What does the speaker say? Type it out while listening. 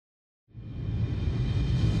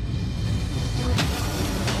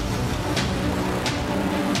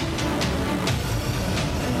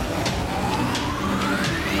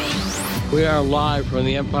We are live from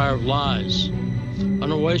the Empire of Lies,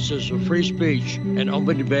 an oasis of free speech and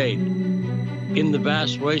open debate in the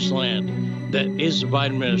vast wasteland that is the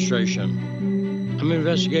Biden administration. I'm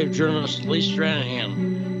investigative journalist Lee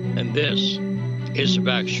Stranahan, and this is the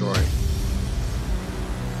backstory.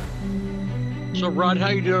 So, Rod, how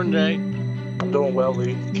you doing today? I'm doing well,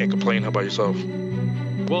 Lee. Can't complain. How about yourself?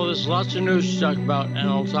 Well, there's lots of news to talk about, and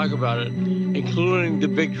I'll talk about it, including the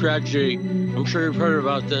big tragedy. I'm sure you've heard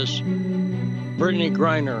about this. Brittney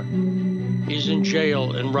Griner is in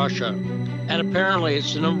jail in Russia. And apparently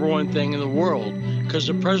it's the number one thing in the world because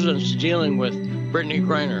the president's dealing with Brittney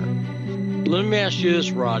Griner. Let me ask you this,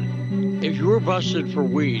 Rod. If you were busted for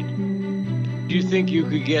weed, do you think you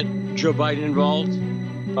could get Joe Biden involved?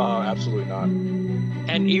 Absolutely not.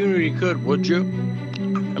 And even if you could, would you?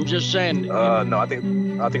 I'm just saying. No, I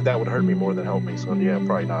think that would hurt me more than help me. So yeah,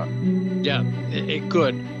 probably not. Yeah, it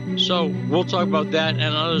could. So we'll talk about that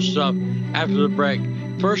and other stuff after the break.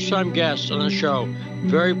 First-time guest on the show.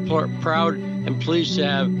 Very proud and pleased to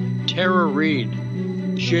have Tara Reade.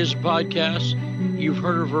 She has a podcast. You've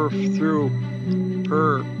heard of her through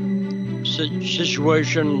her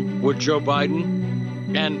situation with Joe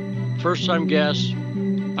Biden. And first-time guest.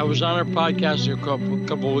 I was on her podcast a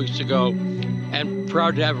couple of weeks ago, and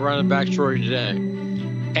proud to have her on the backstory today.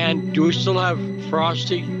 And do we still have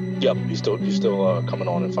Frosty? Yep, he's still coming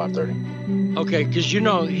on at 5:30. Okay, because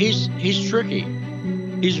he's tricky.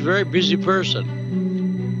 He's a very busy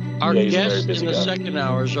person. Our guest in the second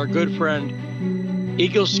hour is our good friend,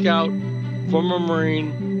 Eagle Scout, former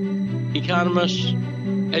Marine, economist,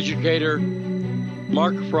 educator,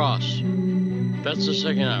 Mark Frost. That's the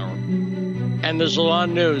second hour. And there's a lot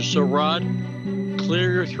of news. So, Rod,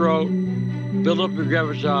 clear your throat, build up your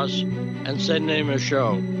gravitas, and say the name of the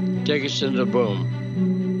show. Take us into the boom.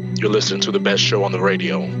 You're listening to the best show on the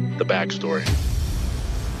radio, The Backstory.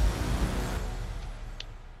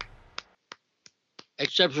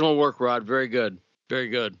 Exceptional work, Rod. Very good. Very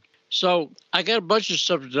good. So I got a bunch of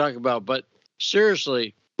stuff to talk about, but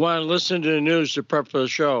seriously, when I listened to the news to prep for the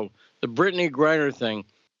show, the Brittney Griner thing,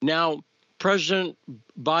 now President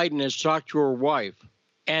Biden has talked to her wife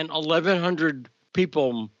and 1,100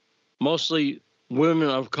 people, mostly women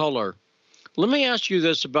of color. Let me ask you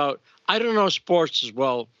this about, I don't know sports as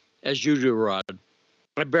well as you do, Rod.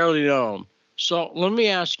 I barely know them. So let me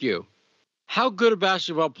ask you, how good a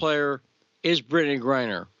basketball player is Brittney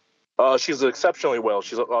Griner? She's exceptionally well.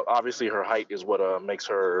 She's obviously her height is what makes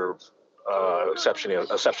her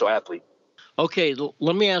exceptional athlete. Okay,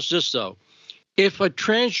 let me ask this, though. If a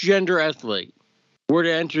transgender athlete were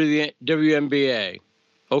to enter the WNBA,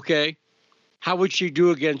 okay, how would she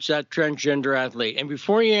do against that transgender athlete? And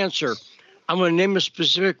before you answer, I'm going to name a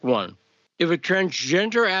specific one. If a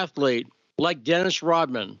transgender athlete like Dennis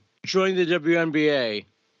Rodman joined the WNBA,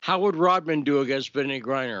 how would Rodman do against Brittney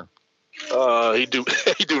Griner? He'd do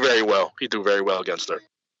very well. He'd do very well against her.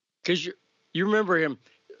 Because you remember him.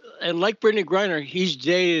 And like Brittney Griner, he's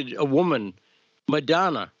dated a woman,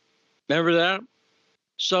 Madonna. Remember that?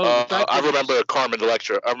 So I remember Carmen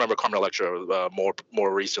Electra.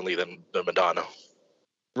 More recently than Madonna.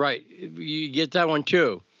 Right. You get that one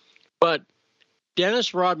too. But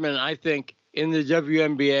Dennis Rodman, I think, in the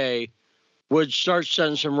WNBA would start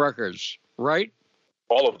setting some records, right?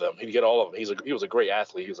 All of them. He'd get all of them. He was a great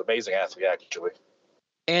athlete. He was an amazing athlete, actually.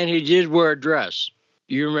 And he did wear a dress.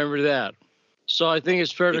 You remember that. So I think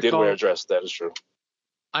it's fair to call him. He did wear a dress. That is true.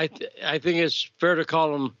 I think it's fair to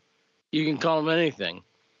call him, you can call him anything,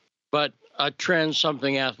 but a trans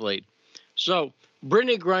something athlete. So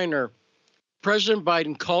Brittney Griner, President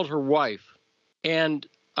Biden called her wife, and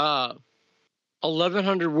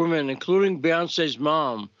 1,100 women, including Beyonce's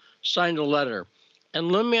mom, signed a letter.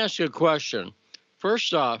 And let me ask you a question.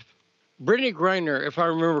 First off, Brittney Griner, if I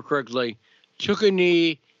remember correctly, took a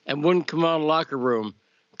knee and wouldn't come out of the locker room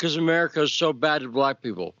because America is so bad to black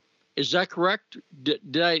people. Is that correct?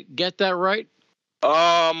 Did I get that right?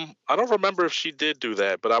 I don't remember if she did do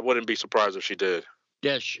that, but I wouldn't be surprised if she did.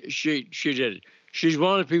 Yes, she did. She's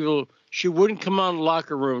one of the people, she wouldn't come out of the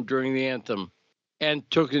locker room during the anthem and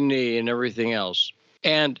took a knee and everything else.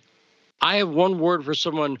 And I have one word for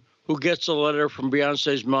someone who gets a letter from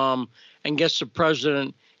Beyonce's mom and gets the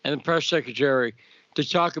president and the press secretary to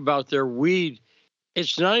talk about their weed.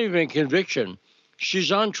 It's not even a conviction.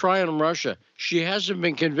 She's on trial in Russia. She hasn't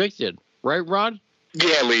been convicted. Right, Rod?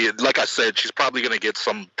 Yeah, Lee. Like I said, she's probably going to get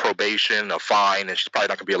some probation, a fine, and she's probably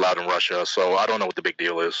not going to be allowed in Russia. So I don't know what the big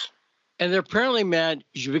deal is. And they're apparently mad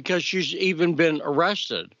because she's even been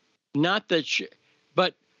arrested. Not that she...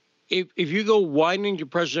 But if you go whining to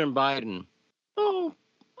President Biden,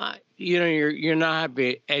 you're not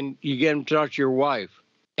happy, and you get him to talk to your wife,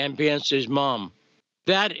 and Beyonce's mom.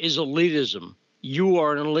 That is elitism. You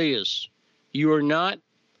are an elitist. You are not,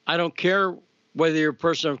 I don't care whether you're a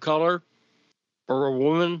person of color or a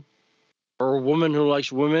woman who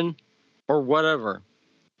likes women or whatever.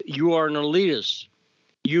 You are an elitist.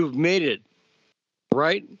 You've made it,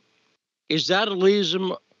 right? Is that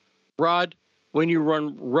elitism, Rod, when you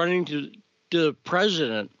running to the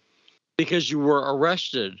president because you were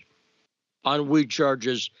arrested on weed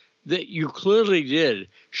charges that you clearly did?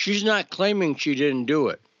 She's not claiming she didn't do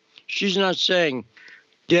it. She's not saying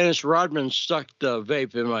Dennis Rodman stuck the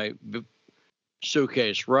vape in my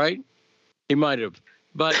suitcase, right? He might have.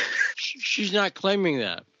 But she's not claiming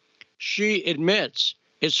that. She admits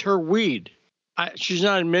it's her weed. She's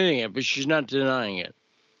not admitting it, but she's not denying it.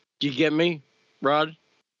 Do you get me, Rod?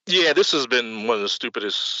 Yeah, this has been one of the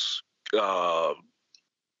stupidest, I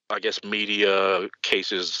guess, media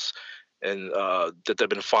cases and that they've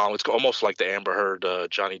been following. It's almost like the Amber Heard,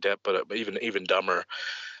 Johnny Depp, but even dumber.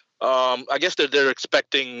 I guess they're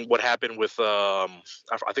expecting what happened with I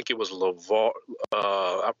think it was Lavar.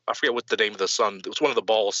 I forget what the name of the son. It was one of the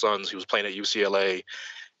Ball sons. He was playing at UCLA,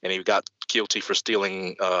 and he got guilty for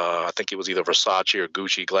stealing. I think it was either Versace or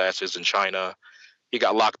Gucci glasses in China. He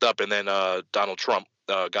got locked up, and then Donald Trump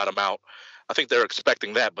got him out. I think they're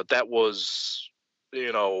expecting that, but that was,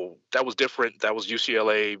 that was different. That was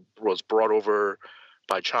UCLA was brought over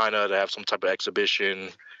by China to have some type of exhibition,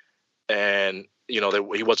 and he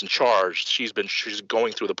wasn't charged. She's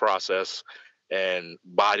going through the process, and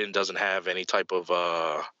Biden doesn't have any type of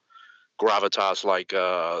gravitas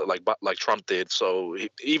like Trump did. So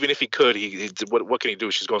even if he could, what can he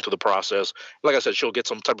do? She's going through the process. Like I said, she'll get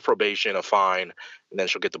some type of probation, a fine, and then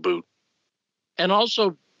she'll get the boot. And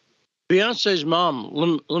also, Beyonce's mom,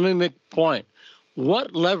 let me make a point.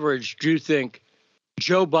 What leverage do you think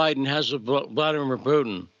Joe Biden has with Vladimir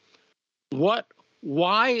Putin?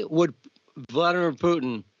 Why would Vladimir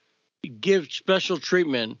Putin give special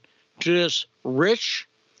treatment to this rich,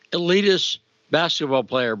 elitist basketball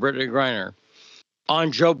player, Brittney Griner,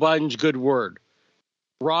 on Joe Biden's good word?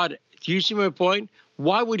 Rod, do you see my point?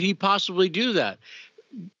 Why would he possibly do that?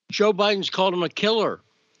 Joe Biden's called him a killer.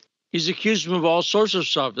 He's accused him of all sorts of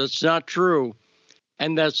stuff that's not true,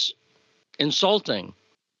 and that's insulting.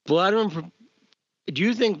 Do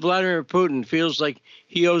you think Vladimir Putin feels like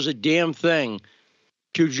he owes a damn thing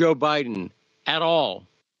to Joe Biden at all?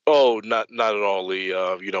 Oh, not at all, Lee.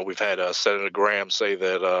 We've had Senator Graham say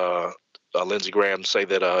that, Lindsey Graham say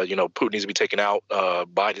that, Putin needs to be taken out.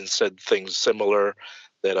 Biden said things similar,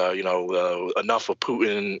 that, enough of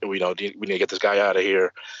Putin. We need to get this guy out of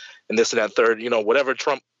here, and this and that third.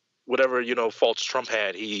 Whatever faults Trump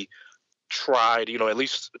had, he tried, at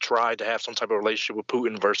least tried to have some type of relationship with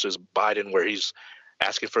Putin versus Biden, where he's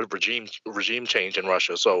asking for regime change in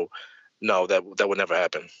Russia. So, no, that would never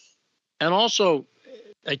happen. And also,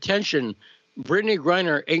 attention, Brittney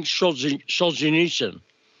Griner ain't Solzhenitsyn.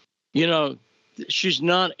 She's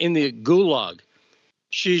not in the gulag.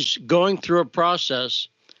 She's going through a process.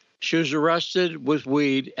 She was arrested with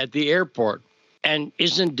weed at the airport and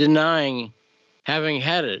isn't denying having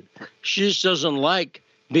had it. She just doesn't like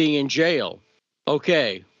being in jail.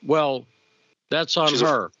 Okay, well, that's on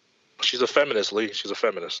her. She's a feminist, Lee. She's a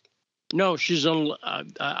feminist. No,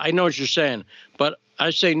 I know what you're saying, but I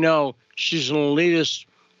say no, she's an elitist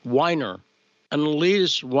whiner. An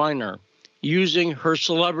elitist whiner using her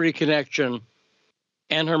celebrity connection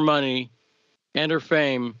and her money and her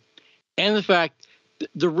fame and the fact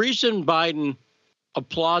the reason Biden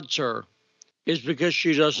applauds her is because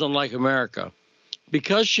she doesn't like America.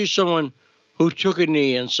 Because she's someone who took a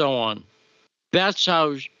knee and so on. That's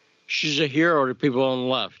how she's a hero to people on the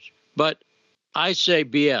left. But I say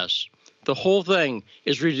BS. The whole thing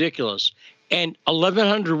is ridiculous. And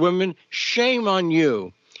 1,100 women, shame on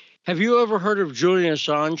you. Have you ever heard of Julian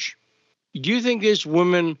Assange? Do you think these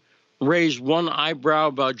women raise one eyebrow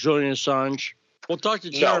about Julian Assange? We'll talk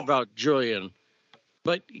to Tara about Julian.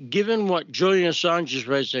 But given what Julian Assange is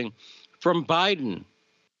raising from Biden,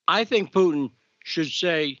 I think Putin should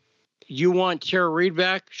say, you want Tara Reade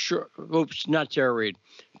back? Sure. Oops, not Tara Reade,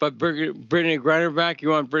 but Brittney Griner back? You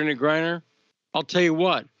want Brittney Griner? I'll tell you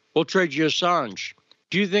what, we'll trade you Assange.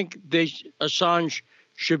 Do you think Assange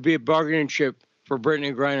should be a bargaining chip for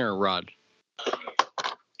Brittney Griner, Rod?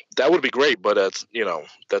 That would be great, but that's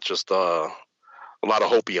just a lot of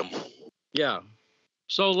hopium. Yeah.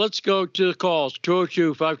 So let's go to the calls,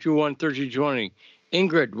 202-521-1320.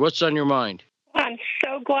 Ingrid, what's on your mind? I'm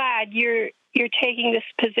so glad you're taking this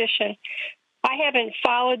position. I haven't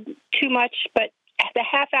followed too much, but the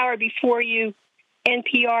half hour before you,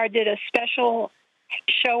 NPR did a special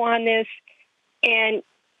show on this, and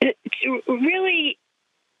it's really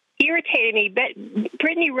irritated me.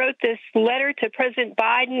 Brittney wrote this letter to President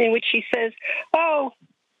Biden in which she says, "Oh,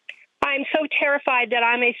 I'm so terrified that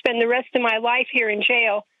I may spend the rest of my life here in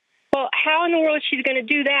jail." Well, how in the world is she going to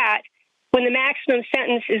do that when the maximum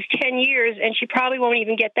sentence is 10 years, and she probably won't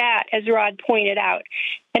even get that, as Rod pointed out.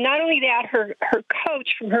 And not only that, her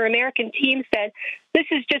coach from her American team said, this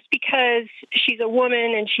is just because she's a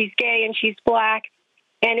woman and she's gay and she's black,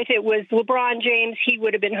 and if it was LeBron James, he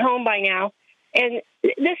would have been home by now. And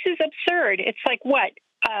this is absurd. It's like, what?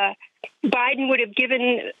 Biden would have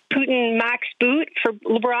given Putin max boot for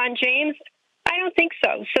LeBron James? I don't think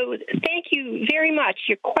so. So thank you very much.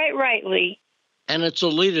 You're quite right, Lee. And it's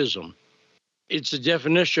elitism. It's the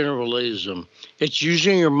definition of elitism. It's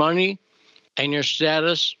using your money and your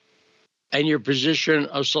status and your position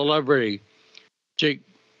of celebrity to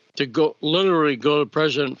literally go to the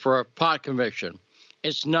president for a pot conviction.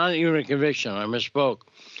 It's not even a conviction. I misspoke.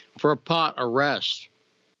 For a pot arrest.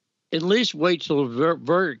 At least wait till the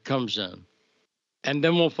verdict comes in. And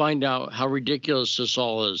then we'll find out how ridiculous this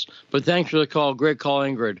all is. But thanks for the call. Great call,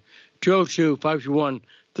 Ingrid.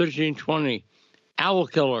 202-521-1320. Owl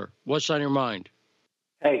Killer, what's on your mind?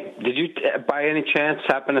 Hey, did you by any chance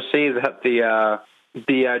happen to see that the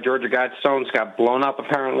Georgia Guidestones got blown up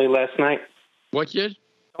apparently last night? What did?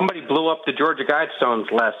 Somebody blew up the Georgia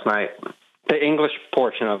Guidestones last night, the English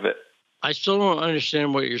portion of it. I still don't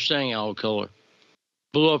understand what you're saying, Owl Killer.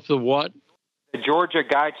 Blew up the what? The Georgia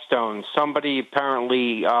Guidestones. Somebody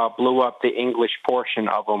apparently blew up the English portion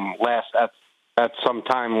of them at some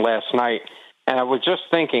time last night. And I was just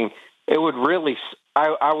thinking, it would really,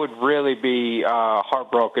 I would really be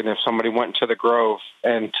heartbroken if somebody went to the Grove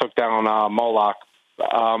and took down Moloch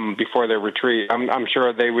before their retreat. I'm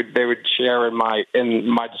sure they would share in my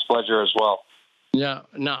displeasure as well. Yeah.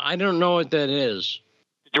 No, I don't know what that is.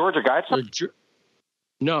 Georgia Guidestones?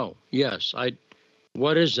 No. Yes.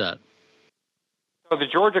 What is that? So the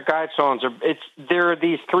Georgia Guidestones there are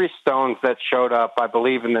these three stones that showed up, I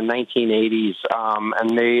believe, in the 1980s,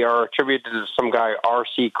 and they are attributed to some guy,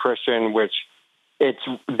 R.C. Christian, which it's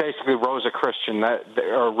basically Rosicrucian,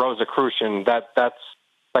 or Rosicrucian. That's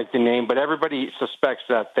like the name, but everybody suspects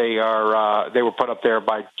that they were put up there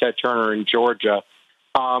by Ted Turner in Georgia.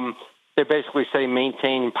 They basically say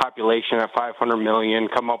maintain population at 500 million,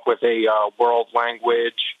 come up with a world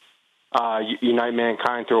language. Unite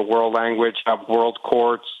mankind through a world language, have world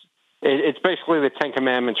courts. It's basically the Ten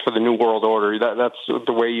Commandments for the New World Order. That's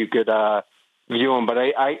the way you could view them. But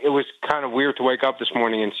it was kind of weird to wake up this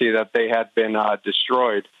morning and see that they had been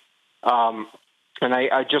destroyed. And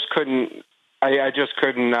I just couldn't. I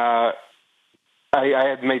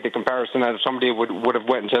had made the comparison that if somebody would have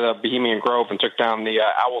went into the Bohemian Grove and took down the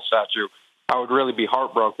owl statue, I would really be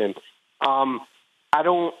heartbroken.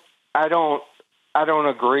 I don't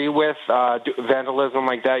agree with vandalism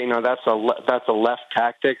like that. You know, that's a left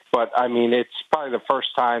tactic. But I mean, it's probably the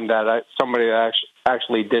first time that somebody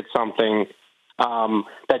actually did something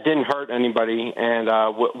that didn't hurt anybody and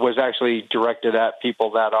was actually directed at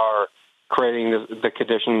people that are creating the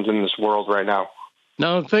conditions in this world right now.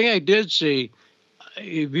 Now, the thing I did see,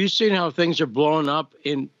 have you seen how things are blowing up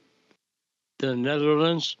in the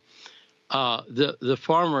Netherlands? The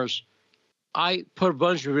farmers, I put a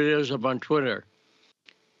bunch of videos up on Twitter.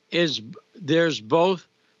 There's both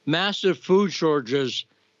massive food shortages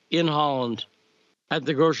in Holland at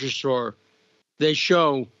the grocery store. They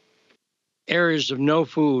show areas of no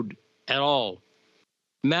food at all.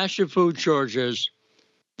 Massive food shortages,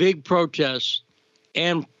 big protests,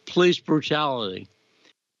 and police brutality.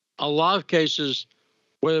 A lot of cases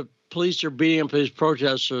where the police are beating up these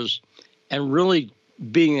protesters and really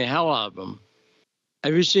beating the hell out of them.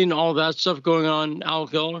 Have you seen all that stuff going on, Al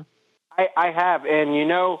Killer? I have, and you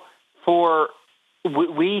know,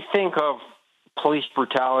 we think of police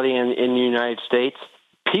brutality in the United States.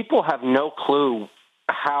 People have no clue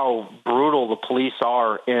how brutal the police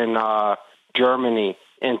are in Germany,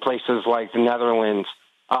 in places like the Netherlands.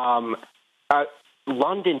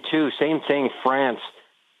 London, too, same thing, France.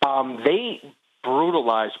 They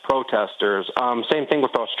brutalize protesters. Same thing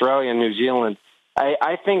with Australia and New Zealand.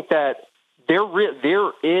 I think that there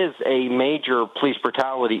is a major police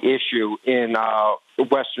brutality issue in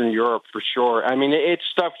Western Europe for sure. I mean, it's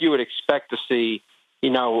stuff you would expect to see, you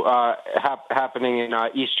know, happening in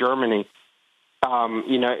East Germany,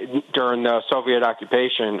 you know, during the Soviet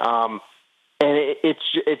occupation. And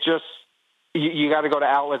it's just you got to go to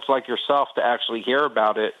outlets like yourself to actually hear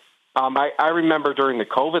about it. I remember during the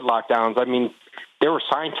COVID lockdowns, I mean, there were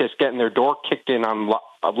scientists getting their door kicked in on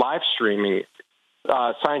live streaming.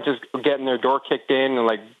 Scientists getting their door kicked in and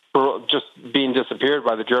like just being disappeared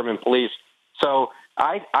by the German police. So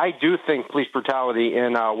I do think police brutality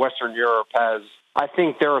in Western Europe I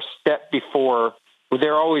think they're a step before.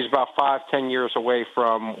 They're always about 5-10 years away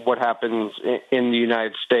from what happens in the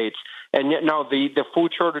United States. And yet, no, the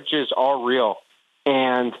food shortages are real.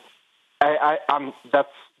 And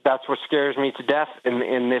that's what scares me to death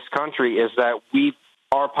in this country, is that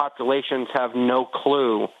our populations have no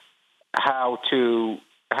clue how to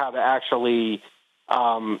actually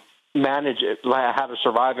manage it, how to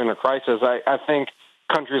survive in a crisis. I think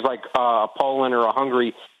countries like Poland or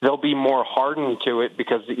Hungary, they'll be more hardened to it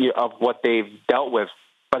because of what they've dealt with.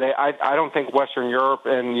 But I don't think Western Europe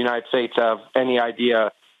and the United States have any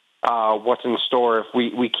idea what's in store if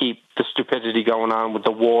we keep the stupidity going on with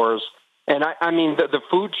the wars. And I mean, the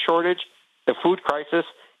food shortage, the food crisis,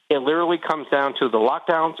 it literally comes down to the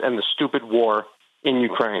lockdowns and the stupid war in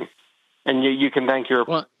Ukraine. And you can thank your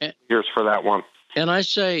leaders for that one. And I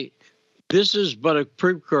say this is but a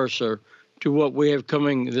precursor to what we have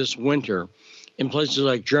coming this winter in places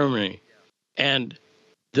like Germany. And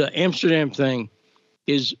the Amsterdam thing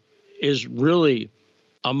is really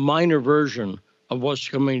a minor version of what's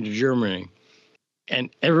coming to Germany. And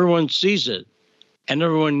everyone sees it, and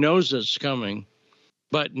everyone knows it's coming,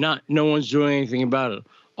 but no one's doing anything about it.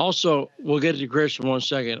 Also, we'll get to Chris in 1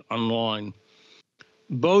 second on the line.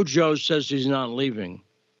 Bojo says he's not leaving.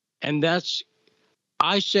 And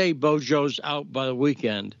I say Bojo's out by the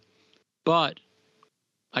weekend, but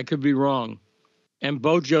I could be wrong. And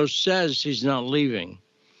Bojo says he's not leaving,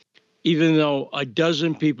 even though a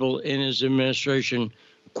dozen people in his administration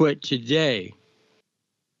quit today.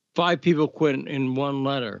 5 people quit in one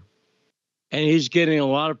letter. And he's getting a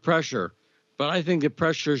lot of pressure. But I think the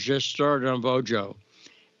pressure has just started on Bojo.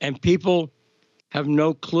 And people have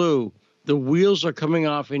no clue. The wheels are coming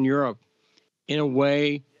off in Europe in a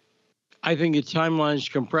way, I think the timeline's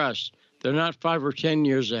compressed. They're not 5 or 10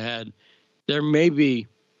 years ahead. They're maybe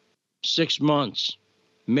 6 months,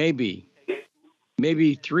 maybe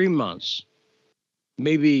 3 months,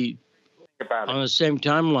 maybe on the same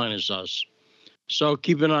timeline as us. So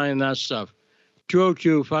keep an eye on that stuff.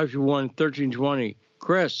 202-521-1320.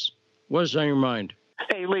 Chris, what's on your mind?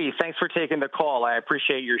 Hey, Lee, thanks for taking the call. I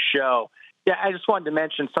appreciate your show. Yeah, I just wanted to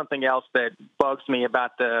mention something else that bugs me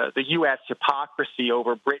about the U.S. hypocrisy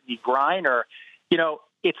over Brittney Griner. You know,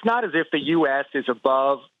 it's not as if the U.S. is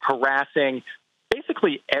above harassing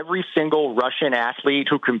basically every single Russian athlete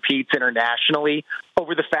who competes internationally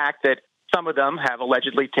over the fact that some of them have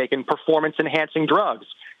allegedly taken performance-enhancing drugs.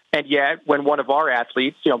 And yet, when one of our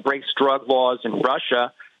athletes, breaks drug laws in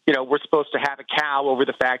Russia, we're supposed to have a cow over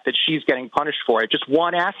the fact that she's getting punished for it. Just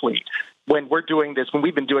one athlete. When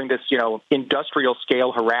we've been doing this, industrial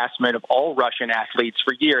scale harassment of all Russian athletes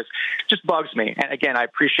for years, just bugs me. And again, I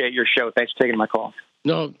appreciate your show. Thanks for taking my call.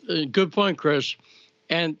 No, good point, Chris.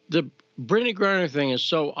 And the Brittney Griner thing is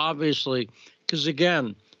so obviously, because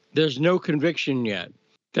again, there's no conviction yet.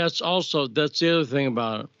 That's the other thing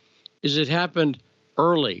about it, is it happened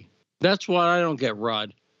early. That's what I don't get,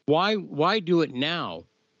 Rod. Why do it now?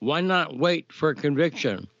 Why not wait for a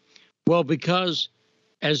conviction? Well, because,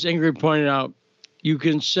 as Ingrid pointed out, you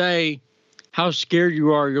can say how scared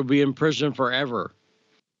you are you'll be in prison forever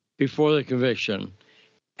before the conviction.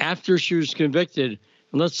 After she was convicted,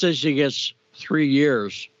 and let's say she gets 3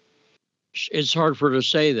 years, it's hard for her to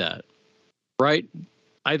say that, right?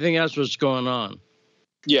 I think that's what's going on.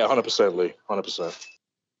 Yeah, 100%, Lee, 100%.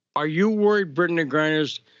 Are you worried Brittney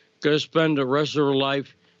Griner's going to spend the rest of her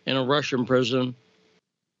life in a Russian prison?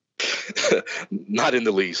 Not in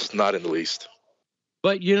the least. Not in the least.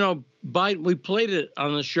 But, Biden, we played it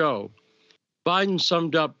on the show. Biden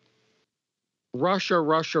summed up Russia,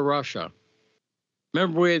 Russia, Russia.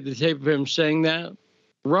 Remember we had the tape of him saying that?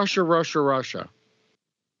 Russia, Russia, Russia.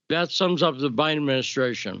 That sums up the Biden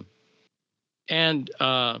administration. And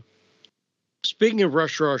speaking of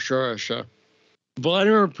Russia, Russia, Russia,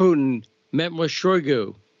 Vladimir Putin met with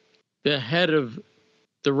Shoigu, the head of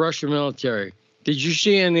the Russian military. Did you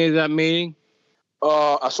see any of that meeting?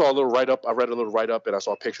 I saw a little write-up. I read a little write-up and I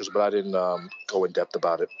saw pictures, but I didn't go in depth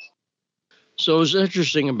about it. So it was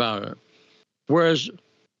interesting about it. Whereas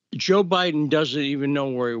Joe Biden doesn't even know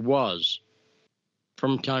where he was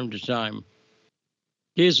from time to time.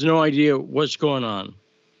 He has no idea what's going on.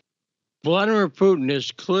 Vladimir Putin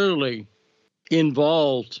is clearly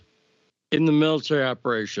involved in the military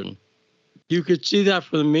operation. You could see that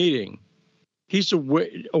from the meeting. He's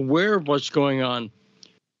aware of what's going on.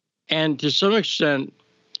 And to some extent,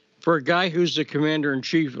 for a guy who's the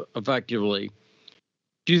commander-in-chief, effectively,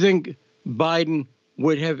 do you think Biden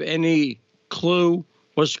would have any clue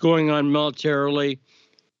what's going on militarily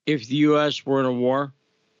if the U.S. were in a war?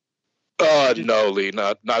 No, Lee,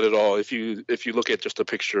 not at all. If you look at just a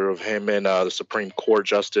picture of him and the Supreme Court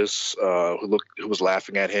Justice who was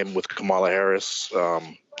laughing at him with Kamala Harris,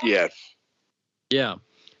 yeah.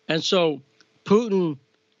 And so Putin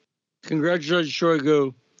congratulated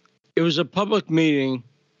Shoigu. It was a public meeting,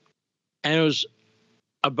 and it was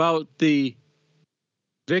about the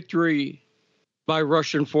victory by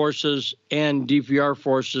Russian forces and DPR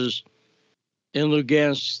forces in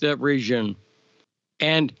Lugansk, that region.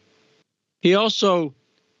 And he also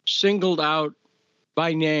singled out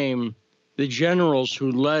by name the generals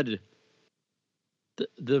who led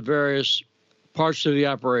the various parts of the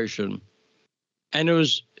operation. And it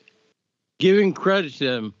was giving credit to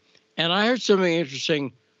them. And I heard something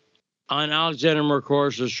interesting on Alexander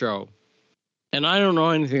Mercour's show. And I don't know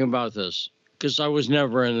anything about this because I was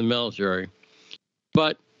never in the military.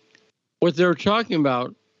 But what they were talking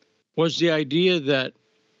about was the idea that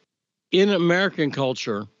in American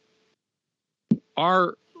culture,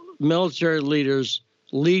 our military leaders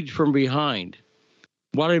lead from behind.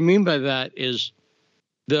 What I mean by that is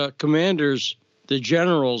the commanders, the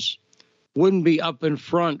generals, wouldn't be up in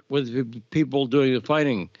front with the people doing the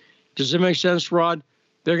fighting. Does it make sense, Rod?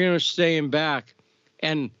 They're going to stay in back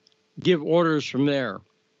and give orders from there.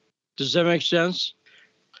 Does that make sense?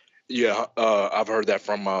 Yeah, I've heard that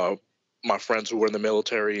from my friends who were in the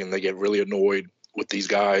military, and they get really annoyed with these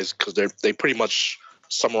guys because they pretty much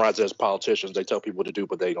summarize it as politicians. They tell people what to do,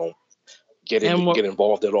 but they don't get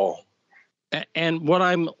involved at all. And what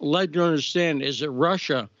I'm led to understand is that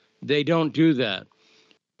Russia, they don't do that.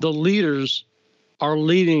 The leaders are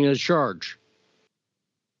leading the charge,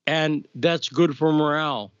 and that's good for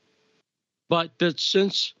morale. But that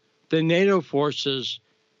since the NATO forces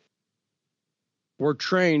were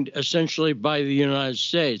trained essentially by the United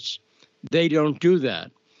States, they don't do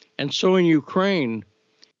that. And so in Ukraine,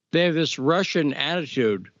 they have this Russian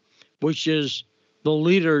attitude, which is the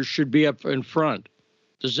leaders should be up in front.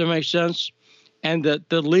 Does that make sense? And that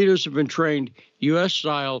the leaders have been trained U.S.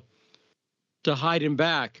 style to hide in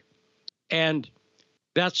back. And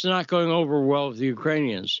that's not going over well with the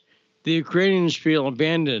Ukrainians. The Ukrainians feel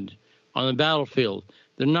abandoned on the battlefield.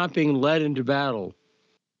 They're not being led into battle.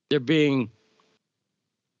 They're being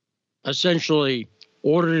essentially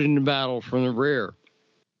ordered into battle from the rear.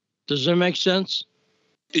 Does that make sense?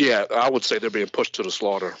 Yeah, I would say they're being pushed to the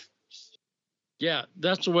slaughter. Yeah,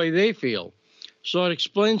 that's the way they feel. So it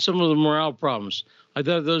explains some of the morale problems. I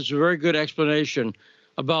thought that was a very good explanation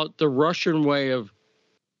about the Russian way of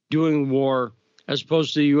doing war as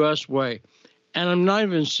opposed to the U.S. way. And I'm not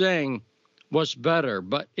even saying what's better,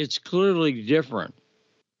 but it's clearly different.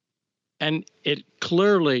 And it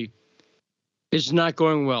clearly is not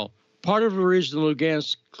going well. Part of the reason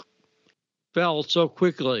Lugansk fell so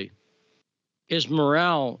quickly is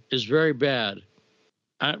morale is very bad.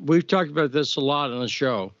 We've talked about this a lot on the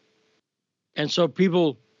show. And so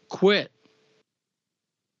people quit.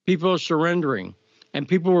 People are surrendering. And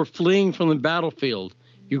people were fleeing from the battlefield,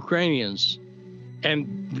 Ukrainians.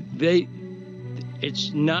 And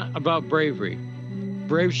it's not about bravery.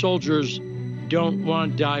 Brave soldiers don't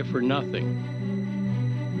want to die for nothing.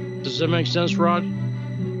 Does that make sense, Rod?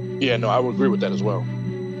 Yeah, no, I would agree with that as well.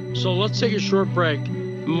 So let's take a short break.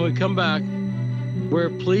 And when we come back,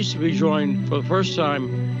 we're pleased to be joined for the first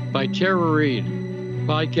time by Tara Reade,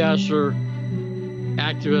 podcaster,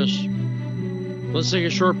 activist. Let's take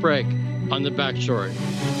a short break on The Backstory.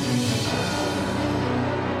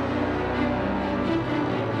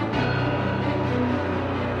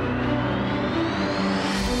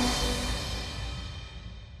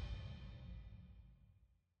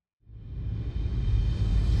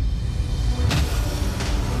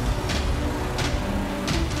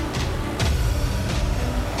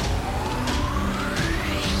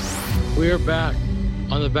 We are back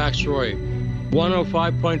on The Backstory,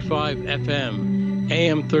 105.5 FM,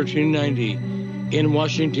 AM 1390 in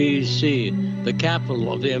Washington, D.C., the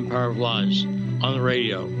capital of the Empire of Lies, on the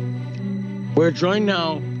radio. We're joined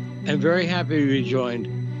now, and very happy to be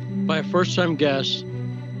joined, by a first-time guest,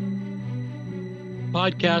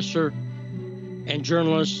 podcaster and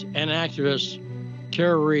journalist and activist,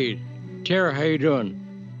 Tara Reade. Tara, how you doing?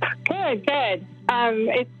 Good.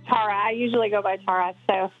 It's Tara. I usually go by Tara,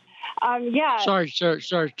 so... yeah. Sorry,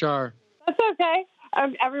 Tara. That's okay.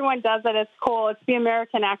 Everyone does it. It's cool. It's the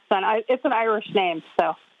American accent. It's an Irish name,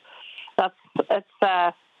 so that's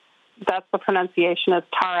the pronunciation is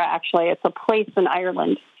Tara. Actually, it's a place in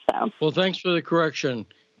Ireland. So. Well, thanks for the correction,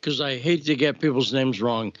 because I hate to get people's names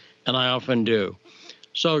wrong, and I often do.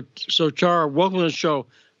 So Tara, welcome to the show.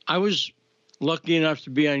 I was lucky enough to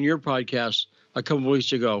be on your podcast a couple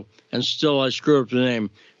weeks ago, and still I screwed up the name.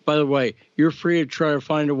 by the way, you're free to try to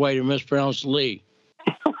find a way to mispronounce Lee.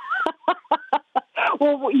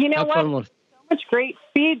 Well, you know Have what? fun with- So much great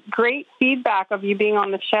feedback of you being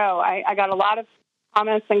on the show. I got a lot of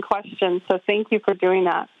comments and questions, so thank you for doing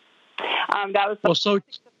that. That was the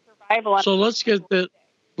survival. So let's get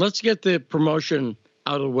the promotion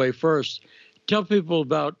out of the way first. Tell people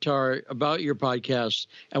about Tara, about your podcast,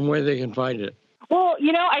 and where they can find it. Well,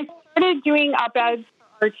 you know, I started doing op-eds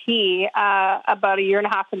for RT about a year and a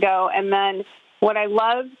half ago, and then what I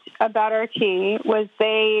loved about RT was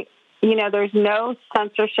there's no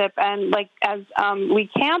censorship, and like as Lee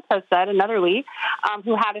Camp has said, another Lee,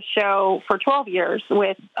 who had a show for 12 years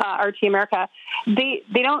with RT America, they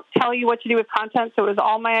don't tell you what to do with content, so it was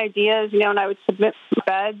all my ideas, and I would submit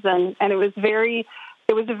beds, and it was very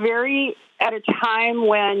at a time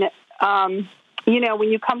when when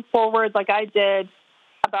you come forward like I did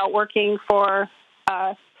about working for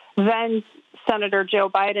then Senator Joe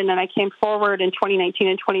Biden, and I came forward in 2019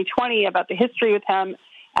 and 2020 about the history with him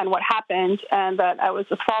and what happened, and that I was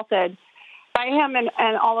assaulted by him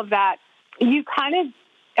and all of that, you kind of,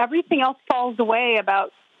 everything else falls away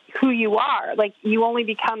about who you are. Like, you only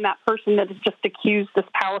become that person that is just accused this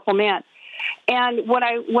powerful man. And what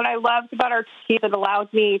I loved about our team, it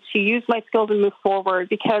allowed me to use my skills and move forward,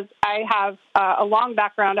 because I have a long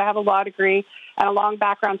background. I have a law degree and a long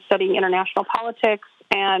background studying international politics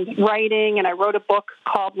and writing, and I wrote a book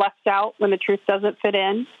called Left Out When the Truth Doesn't Fit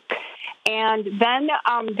In. And then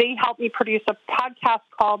they helped me produce a podcast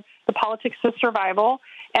called The Politics of Survival.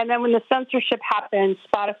 And then when the censorship happened,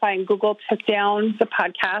 Spotify and Google took down the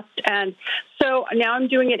podcast. And so now I'm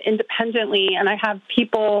doing it independently. And I have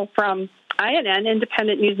people from INN,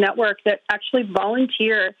 Independent News Network, that actually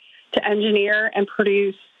volunteer to engineer and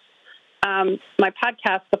produce my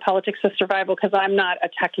podcast, The Politics of Survival, because I'm not a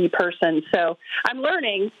techie person. So I'm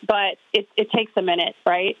learning, but it takes a minute,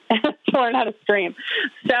 right, to learn how to stream.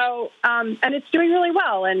 So, and it's doing really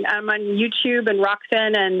well. And I'm on YouTube and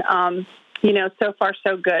Rockfin, and, so far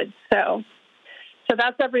so good. So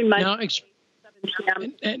that's every Monday.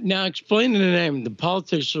 Now explain the name, The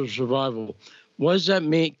Politics of Survival. What does that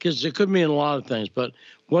mean? Because it could mean a lot of things, but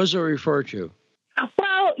what does it refer to?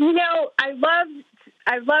 Well,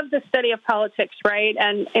 I love the study of politics, right,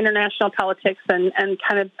 and international politics, and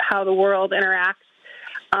kind of how the world interacts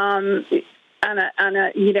on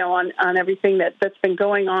everything that's been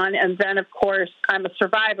going on. And then, of course, I'm a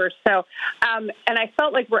survivor. So, and I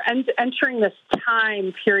felt like we're entering this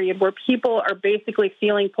time period where people are basically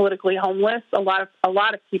feeling politically homeless. A lot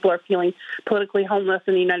of people are feeling politically homeless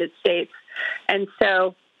in the United States, and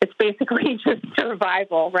so it's basically just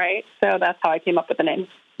survival, right? So that's how I came up with the name.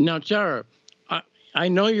 Now, Tara, I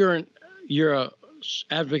know you're a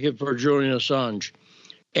advocate for Julian Assange,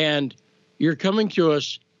 and you're coming to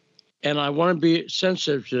us, and I want to be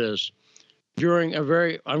sensitive to this, during a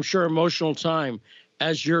very, I'm sure, emotional time,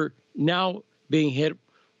 as you're now being hit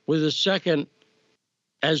with a second,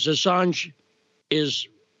 as Assange is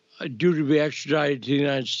due to be extradited to the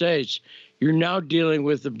United States, you're now dealing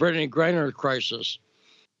with the Brittney Griner crisis,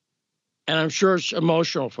 and I'm sure it's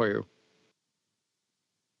emotional for you.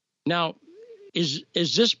 Now, is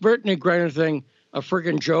this Brittney Griner thing a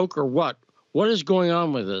freaking joke, or what? What is going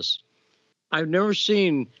on with this? I've never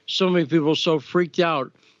seen so many people so freaked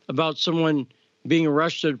out about someone being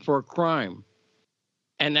arrested for a crime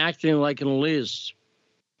and acting like an elitist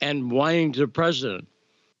and whining to the president.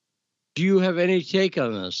 Do you have any take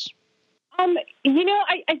on this?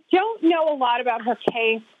 I don't know a lot about her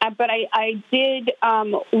case, but I did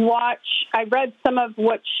watch. I read some of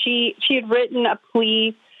what she had written a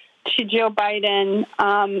plea to Joe Biden,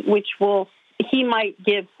 which he might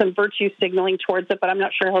give some virtue signaling towards it, but I'm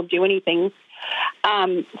not sure he'll do anything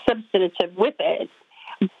substantive with it.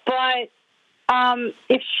 But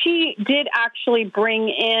if she did actually bring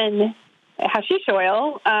in hashish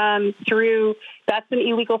oil through, that's an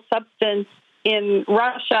illegal substance in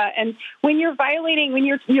Russia. And when you're violating, when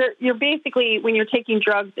you're basically, when you're taking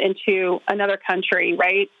drugs into another country,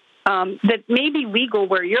 right, that may be legal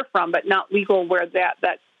where you're from, but not legal where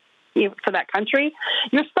that for that country,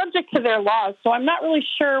 you're subject to their laws. So I'm not really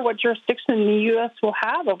sure what jurisdiction the U.S. will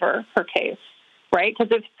have over her case, right?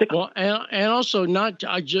 Because and also let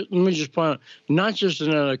me just point out, not just in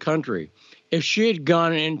another country. If she had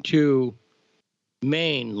gone into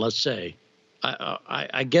Maine, let's say,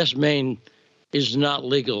 I guess Maine is not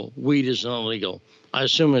legal. Weed is not legal. I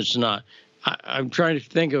assume it's not. I'm trying to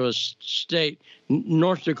think of a state,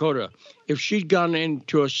 North Dakota. If she'd gone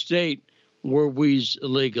into a state where weed's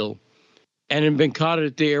illegal and had been caught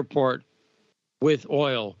at the airport with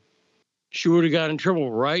oil, she would have got in trouble,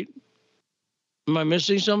 right? Am I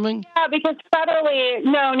missing something? Yeah, because federally,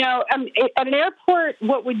 no. At an airport,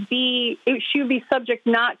 she would be subject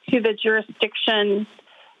not to the jurisdiction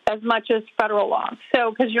as much as federal law. So,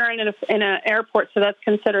 because you're in an airport, so that's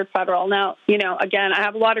considered federal. Now, again, I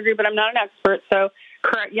have a law degree, but I'm not an expert. So,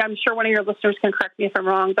 correct. Yeah, I'm sure one of your listeners can correct me if I'm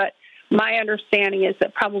wrong, but my understanding is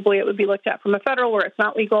that probably it would be looked at from a federal where it's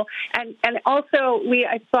not legal. And also,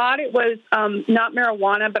 I thought it was not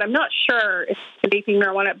marijuana, but I'm not sure if it's vaping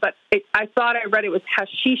marijuana, but I thought I read it was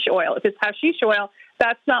hashish oil. If it's hashish oil,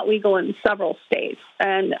 that's not legal in several states,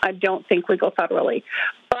 and I don't think legal federally.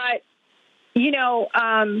 But,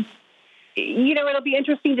 it'll be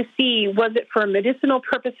interesting to see, was it for medicinal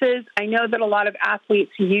purposes? I know that a lot of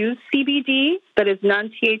athletes use CBD that is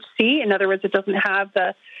non-THC. In other words, it doesn't have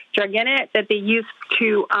the drug in it, that they use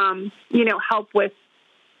to, help with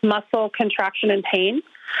muscle contraction and pain.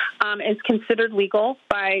 Is considered legal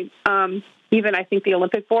by even, I think, the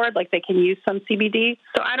Olympic Board. Like, they can use some CBD.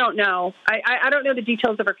 So I don't know. I don't know the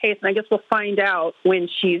details of her case, and I guess we'll find out when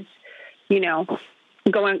she's,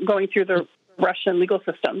 going through the Russian legal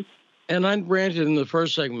system. And I granted in the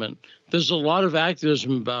first segment, there's a lot of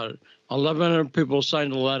activism about it. 1,100 people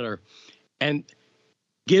signed a letter. And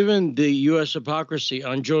given the U.S. hypocrisy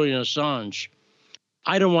on Julian Assange,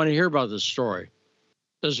 I don't want to hear about this story.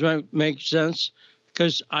 Does that make sense?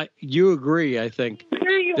 Because you agree, I think,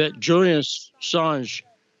 that Julian Assange,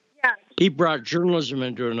 he brought journalism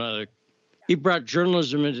into he brought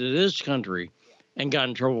journalism into this country and got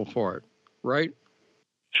in trouble for it, right?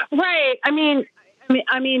 Right. I mean,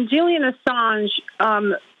 Julian Assange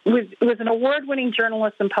was an award-winning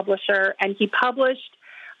journalist and publisher, and he published,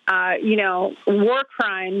 war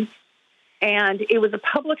crimes, and it was a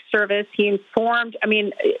public service. He informed.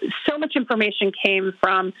 So much information came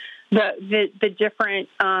from the different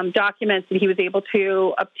documents that he was able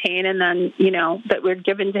to obtain, and then that were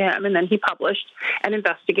given to him, and then he published and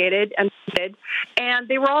investigated and did, and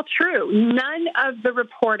they were all true. None of the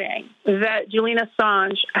reporting that Julian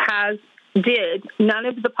Assange did, none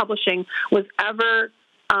of the publishing was ever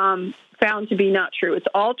found to be not true. It's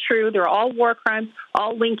all true. They're all war crimes,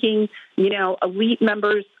 all linking, elite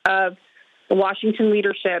members of the Washington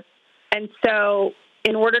leadership. And so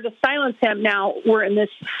in order to silence him, now we're in this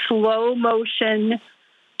slow motion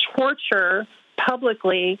torture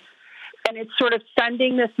publicly, and it's sort of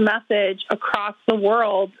sending this message across the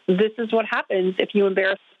world. This is what happens if you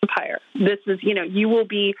embarrass the empire. This is, you will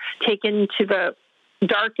be taken to the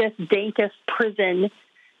darkest, dankest prison,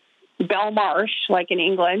 Belmarsh, like in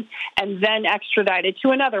England, and then extradited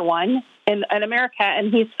to another one in America.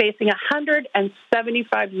 And he's facing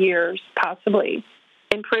 175 years, possibly,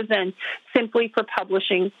 in prison simply for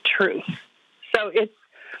publishing truth. So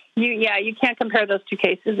you can't compare those two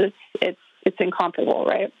cases. It's incomparable,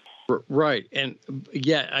 right? Right. And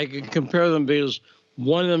I can compare them because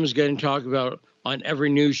one of them is getting talked about on every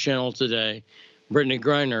news channel today, Brittney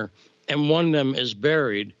Griner, and one of them is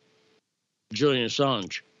buried, Julian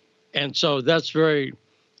Assange. And so that's very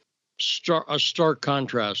a stark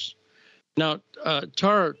contrast. Now,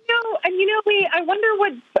 Tara. I wonder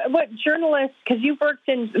what journalists, because you've worked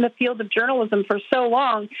in the field of journalism for so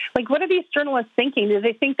long, like, what are these journalists thinking? Do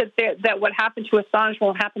they think that what happened to Assange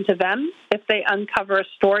will happen to them if they uncover a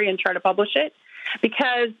story and try to publish it?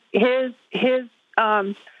 Because his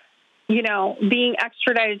being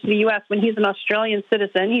extradited to the U.S. when he's an Australian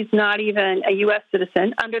citizen, he's not even a U.S.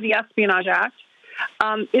 citizen under the Espionage Act,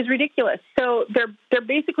 is ridiculous. So they're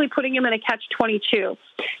basically putting him in a catch-22.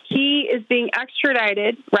 He is being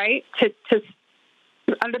extradited, right, to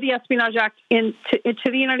under the Espionage Act into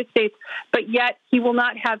the United States, but yet he will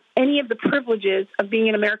not have any of the privileges of being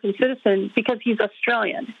an American citizen because he's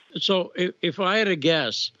Australian. So if I had a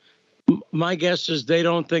guess, my guess is they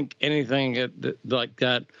don't think anything like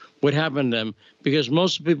that would happen to them, because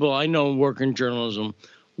most people I know work in journalism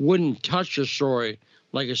wouldn't touch a story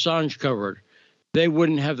like Assange covered. They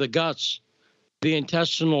wouldn't have the guts, the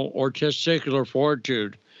intestinal or testicular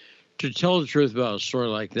fortitude to tell the truth about a story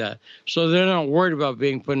like that. So they're not worried about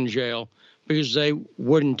being put in jail because they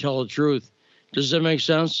wouldn't tell the truth. Does that make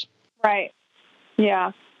sense? Right.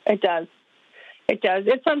 Yeah, it does. It does.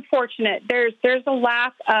 It's unfortunate. There's a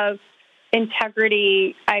lack of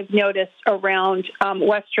integrity I've noticed around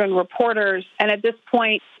Western reporters. And at this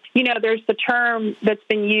point, there's the term that's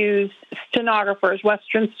been used, stenographers,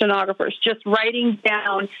 Western stenographers, just writing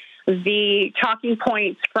down the talking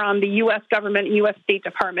points from the U.S. government, U.S. State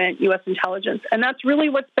Department, U.S. intelligence. And that's really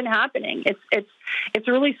what's been happening. It's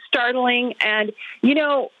really startling. And,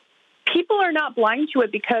 people are not blind to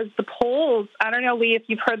it because the polls, I don't know, Lee, if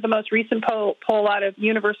you've heard the most recent poll out of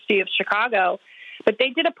University of Chicago, but they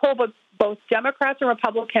did a poll both Democrats and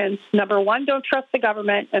Republicans, number one, don't trust the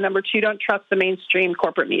government, and number two, don't trust the mainstream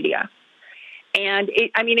corporate media. And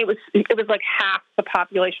it was like half the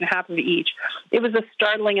population, half of each. It was a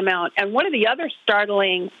startling amount. And one of the other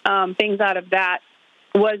startling things out of that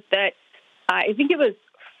was that I think it was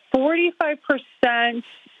 45%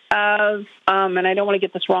 of, and I don't want to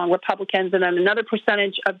get this wrong, Republicans, and then another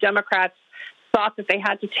percentage of Democrats thought that they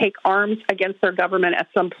had to take arms against their government at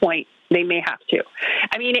some point. They may have to.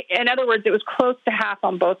 I mean, in other words, it was close to half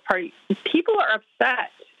on both parties. People are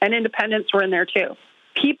upset, and independents were in there too.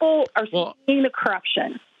 People are seeing the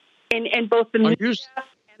corruption in both the media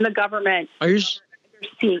and the government. They're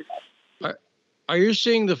seeing it. Are you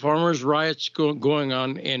seeing the farmers' riots going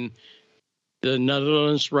on in the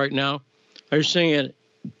Netherlands right now? Are you seeing it?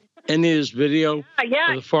 Any of this video? Yeah.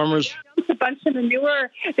 Of the farmers.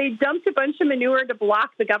 They dumped a bunch of manure to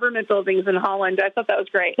block the government buildings in Holland. I thought that was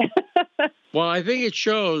great. Well, I think it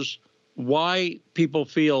shows why people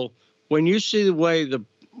feel when you see the way the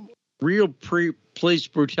real police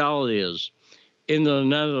brutality is in the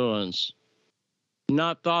Netherlands,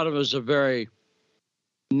 not thought of as a very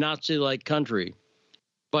Nazi-like country.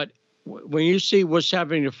 But when you see what's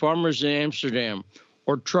happening to farmers in Amsterdam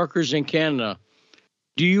or truckers in Canada,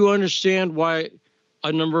 do you understand why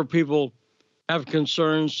a number of people have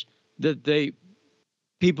concerns that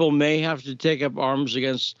people may have to take up arms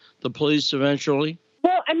against the police eventually?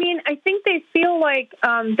 Well, I mean, I think they feel like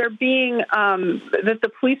they're being that the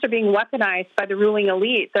police are being weaponized by the ruling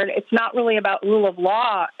elite. It's not really about rule of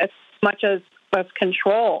law as much as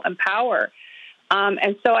control and power.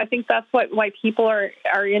 And so I think that's why people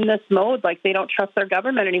are in this mode, like they don't trust their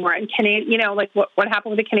government anymore. And like what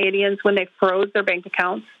happened with the Canadians when they froze their bank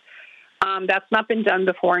accounts. That's not been done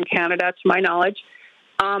before in Canada, to my knowledge.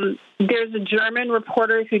 There's a German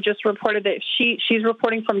reporter who just reported that she's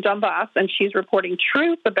reporting from Donbass, and she's reporting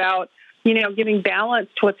truth about, giving balance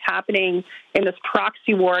to what's happening in this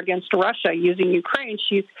proxy war against Russia using Ukraine.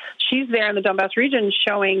 She's there in the Donbass region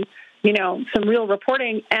showing, some real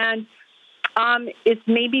reporting, and is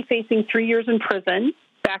maybe facing 3 years in prison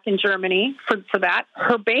back in Germany for that.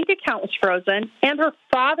 Her bank account was frozen, and her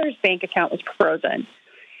father's bank account was frozen.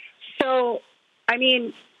 So, I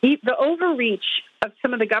mean, the overreach of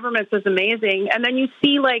some of the governments is amazing. And then you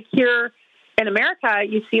see, like, here in America,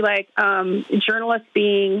 you see, like, journalists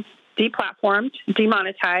being deplatformed,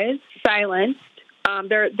 demonetized, silenced,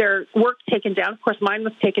 their work taken down. Of course, mine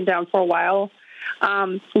was taken down for a while.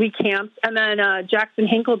 We camped. And then Jackson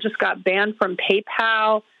Hinkle just got banned from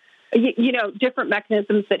PayPal. Different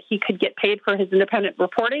mechanisms that he could get paid for his independent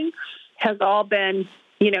reporting has all been,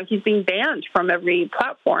 he's being banned from every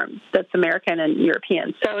platform that's American and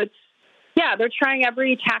European. So they're trying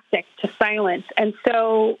every tactic to silence. And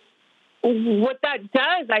so what that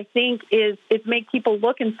does, I think, is make people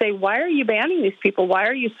look and say, why are you banning these people? Why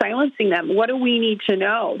are you silencing them? What do we need to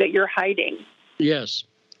know that you're hiding? Yes.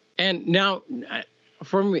 And now,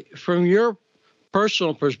 from your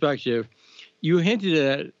personal perspective, you hinted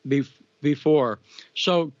at it before.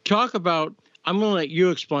 So talk about, I'm going to let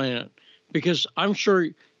you explain it, because I'm sure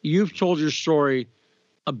you've told your story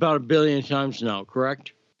about 1 billion times now,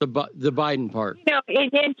 correct? The Biden part.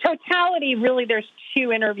 In totality, really, there's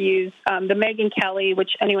 2 interviews, the Megyn Kelly,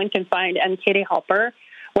 which anyone can find, and Katie Halper,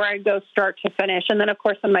 where I go start to finish. And then, of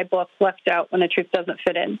course, in my book, Left Out When the Truth Doesn't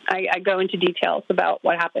Fit In, I go into details about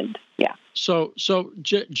what happened. Yeah. So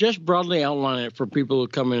just broadly outline it for people who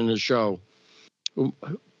come in the show.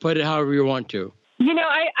 Put it however you want to.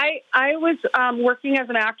 I was working as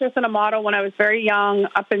an actress and a model when I was very young,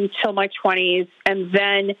 up until my 20s. And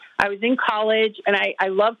then I was in college, and I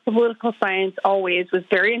loved political science always, was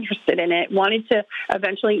very interested in it, wanted to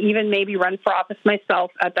eventually even maybe run for office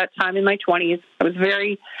myself at that time in my 20s. I was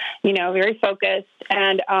very, very focused.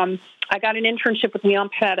 And I got an internship with Leon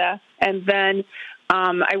Panetta, and then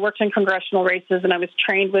I worked in congressional races, and I was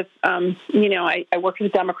trained with, I worked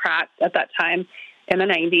with Democrats at that time in the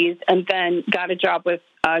 90s, and then got a job with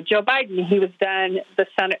Joe Biden. He was then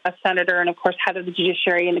a senator and, of course, head of the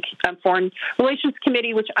Judiciary and the Foreign Relations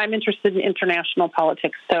Committee, which I'm interested in international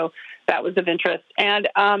politics, so that was of interest. And,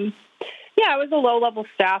 I was a low-level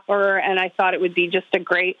staffer, and I thought it would be just a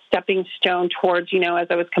great stepping stone towards, as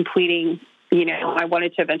I was completing, I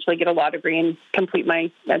wanted to eventually get a law degree and complete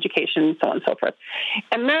my education and so on and so forth.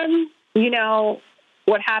 And then,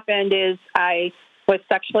 what happened is I was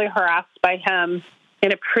sexually harassed by him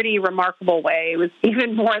in a pretty remarkable way. It was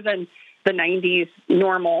even more than the 90s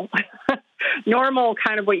normal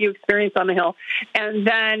kind of what you experience on the Hill. And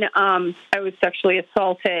then I was sexually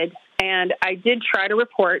assaulted, and I did try to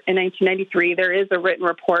report in 1993. There is a written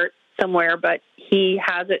report somewhere, but he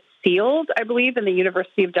has it sealed, I believe, in the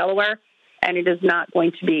University of Delaware. and it is not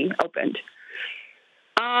going to be opened.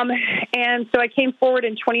 And so I came forward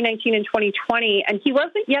in 2019 and 2020, and he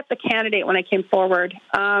wasn't yet the candidate when I came forward.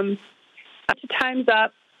 To Time's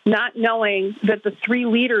Up, not knowing that the three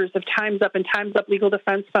leaders of Time's Up and Time's Up Legal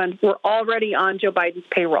Defense Fund were already on Joe Biden's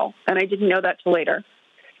payroll, and I didn't know that till later.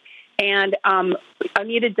 And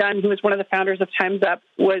Anita Dunn, who was one of the founders of Time's Up,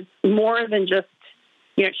 was more than just,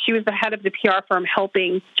 she was the head of the PR firm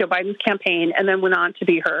helping Joe Biden's campaign, and then went on to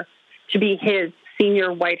be his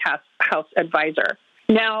senior White House advisor.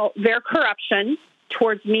 Now, their corruption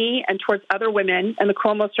towards me and towards other women and the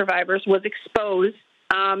Cuomo survivors was exposed,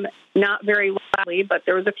 not very loudly, but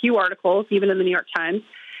there was a few articles, even in the New York Times,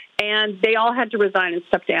 and they all had to resign and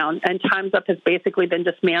step down. And Time's Up has basically been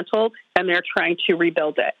dismantled, and they're trying to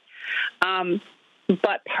rebuild it.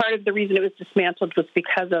 But part of the reason it was dismantled was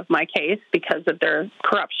because of my case, because of their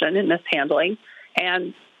corruption and mishandling,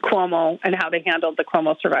 and Cuomo and how they handled the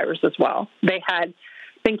Cuomo survivors as well. They had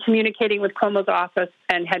been communicating with Cuomo's office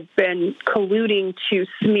and had been colluding to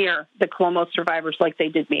smear the Cuomo survivors like they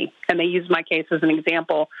did me. And they used my case as an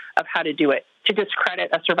example of how to do it, to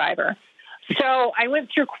discredit a survivor. So I went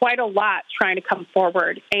through quite a lot trying to come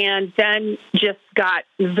forward, and then just got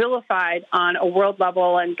vilified on a world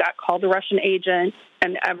level and got called a Russian agent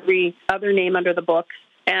and every other name under the book.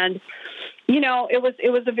 And,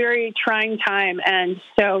 it was a very trying time. And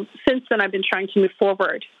so since then, I've been trying to move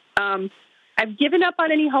forward. I've given up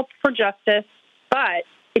on any hope for justice, but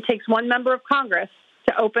it takes one member of Congress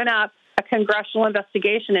to open up a congressional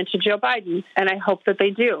investigation into Joe Biden, and I hope that they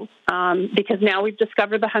do, because now we've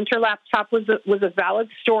discovered the Hunter laptop was a valid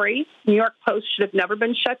story. New York Post should have never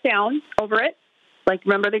been shut down over it.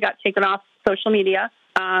 Remember, they got taken off social media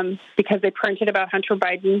because they printed about Hunter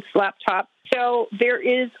Biden's laptop. So there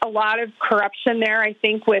is a lot of corruption there, I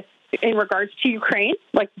think, in regards to Ukraine,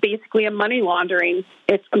 basically a money laundering.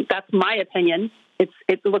 That's my opinion.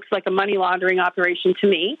 It looks like a money laundering operation to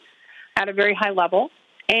me at a very high level.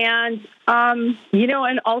 And,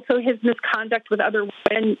 and also his misconduct with other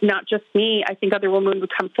women, not just me. I think other women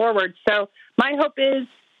would come forward. So my hope is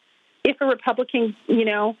if a Republican,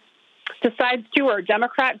 decides to, or a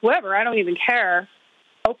Democrat, whoever, I don't even care,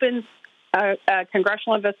 opens a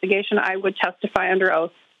congressional investigation, I would testify under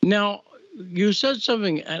oath. Now, you said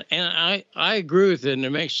something, and I agree with it, and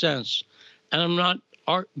it makes sense. And I'm not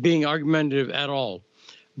being argumentative at all.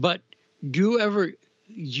 But do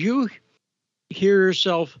you hear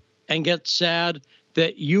yourself and get sad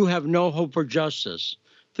that you have no hope for justice?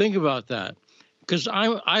 Think about that. Because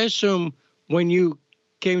I assume when you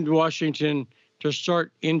came to Washington to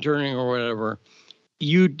start interning or whatever,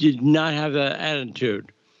 you did not have that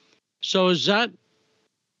attitude. So is that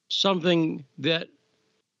something that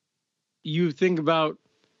you think about?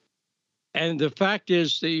 And the fact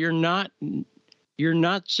is that you're not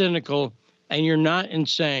cynical and you're not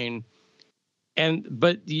insane,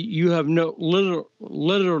 but you have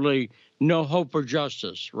literally no hope for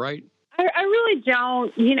justice, right? I really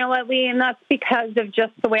don't, Lee, and that's because of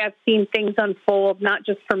just the way I've seen things unfold, not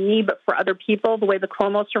just for me, but for other people. The way the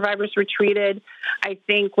Cuomo survivors were treated, I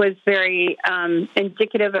think, was very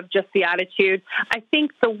indicative of just the attitude. I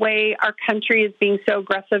think the way our country is being so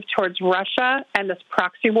aggressive towards Russia and this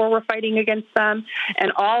proxy war we're fighting against them,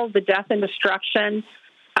 and all the death and destruction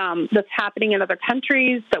that's happening in other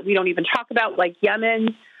countries that we don't even talk about, like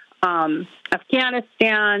Yemen,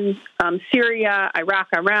 Afghanistan, Syria, Iraq,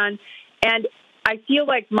 Iran. And I feel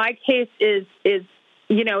like my case is it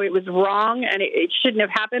was wrong and it shouldn't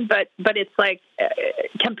have happened, but it's like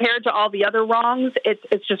compared to all the other wrongs,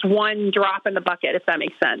 it's just one drop in the bucket, if that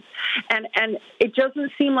makes sense. And it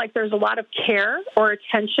doesn't seem like there's a lot of care or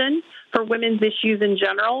attention for women's issues in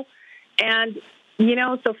general. And,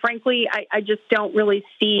 so frankly, I just don't really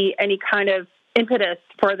see any kind of impetus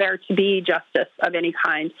for there to be justice of any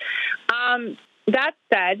kind. That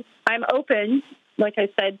said, I'm open, like I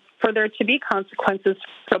said, for there to be consequences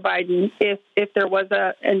for Biden if there was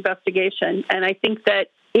an investigation. And I think that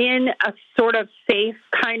in a sort of safe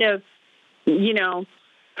kind of,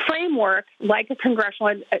 framework, like a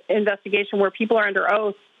congressional investigation where people are under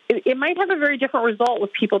oath, it might have a very different result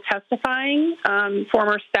with people testifying.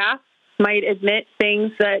 Former staff might admit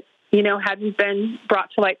things that, hadn't been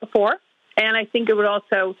brought to light before. And I think it would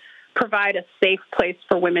also provide a safe place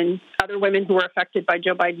for women, other women who were affected by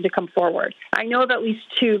Joe Biden, to come forward. I know of at least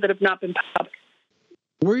two that have not been public.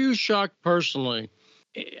 Were you shocked personally?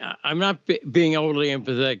 I'm not being overly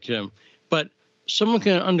empathetic to him, but someone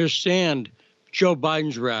can understand Joe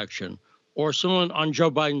Biden's reaction, or someone on Joe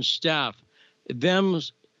Biden's staff, them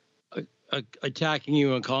attacking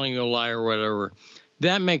you and calling you a liar or whatever.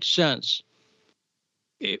 That makes sense.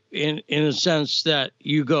 in a sense that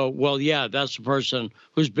you go, well, yeah, that's the person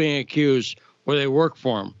who's being accused or they work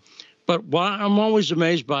for him. But what I'm always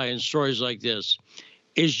amazed by in stories like this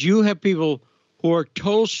is you have people who are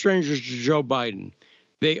total strangers to Joe Biden.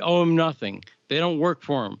 They owe him nothing. They don't work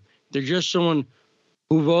for him. They're just someone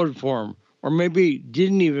who voted for him or maybe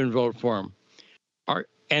didn't even vote for him.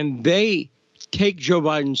 And they take Joe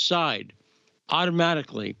Biden's side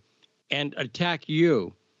automatically and attack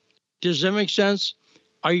you. Does that make sense?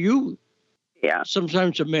 Are you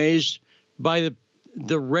sometimes amazed by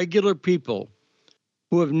the regular people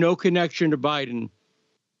who have no connection to Biden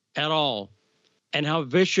at all and how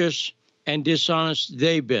vicious and dishonest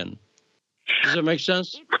they've been? Does that make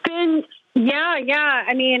sense? It's been, yeah.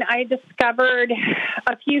 I mean, I discovered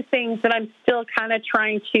a few things that I'm still kind of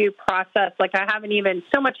trying to process. Like I haven't even,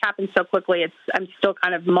 so much happened so quickly. I'm still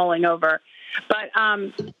kind of mulling over. But,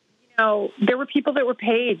 there were people that were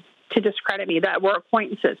paid to discredit me, that were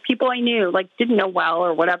acquaintances, people I knew, like didn't know well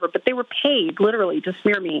or whatever, but they were paid literally to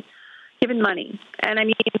smear me, given money. And I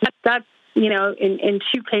mean, that's in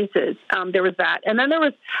two cases, there was that. And then there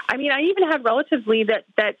was, I even had relatives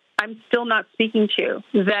that I'm still not speaking to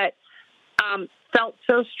that felt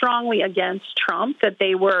so strongly against Trump that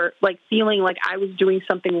they were like feeling like I was doing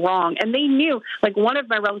something wrong. And they knew, like one of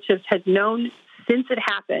my relatives had known since it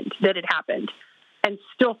happened that it happened and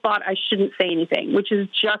still thought I shouldn't say anything, which is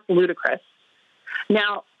just ludicrous.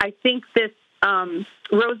 Now, I think this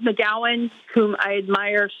Rose McGowan, whom I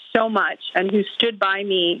admire so much and who stood by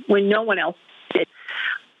me when no one else did,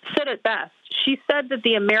 said it best. She said that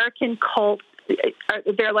the American cult,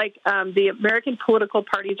 they're like the American political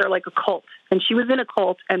parties are like a cult. And she was in a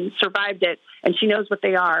cult and survived it, and she knows what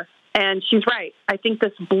they are. And she's right. I think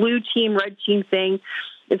this blue team, red team thing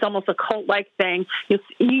is almost a cult-like thing.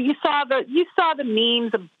 You saw the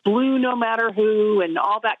memes of blue no matter who and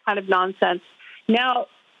all that kind of nonsense. Now,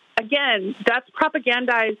 again, that's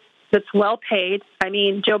propagandized. That's well paid. I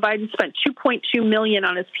mean, Joe Biden spent $2.2 million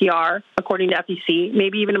on his PR, according to FEC,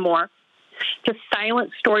 maybe even more, to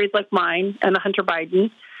silence stories like mine and the Hunter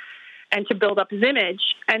Biden, and to build up his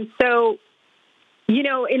image. And so,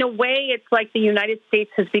 in a way, it's like the United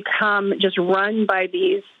States has become just run by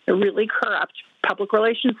these really corrupt public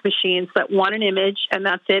relations machines that want an image, and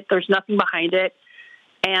that's it. There's nothing behind it,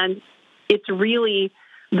 and it's really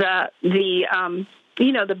the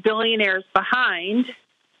billionaires behind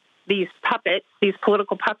these puppets, these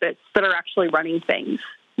political puppets that are actually running things.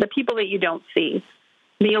 The people that you don't see,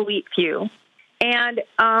 the elite few. And,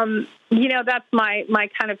 that's my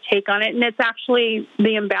kind of take on it. And it's actually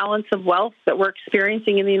the imbalance of wealth that we're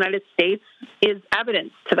experiencing in the United States is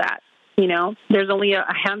evidence to that. There's only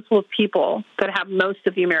a handful of people that have most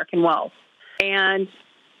of the American wealth. And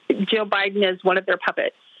Joe Biden is one of their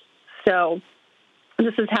puppets. So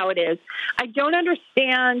this is how it is. I don't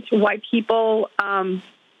understand why people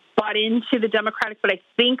bought into the Democratic, but I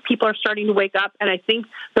think people are starting to wake up. And I think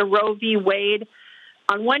the Roe v. Wade,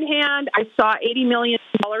 on one hand, I saw $80 million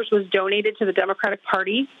was donated to the Democratic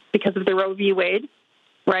Party because of the Roe v. Wade,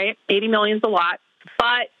 right? $80 million is a lot,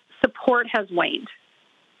 but support has waned,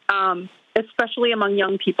 especially among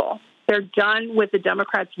young people. They're done with the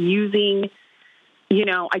Democrats using,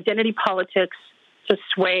 identity politics to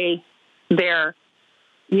sway their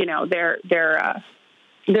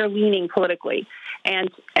leaning politically.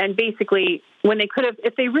 And basically, when they could have,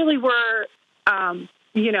 if they really were,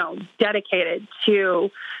 dedicated to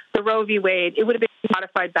the Roe v. Wade, it would have been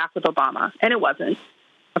modified back with Obama, and it wasn't.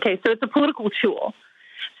 Okay, so it's a political tool.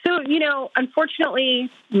 So,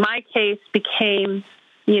 unfortunately, my case became,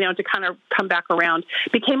 to kind of come back around,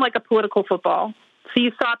 became like a political football. So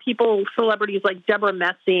you saw celebrities like Deborah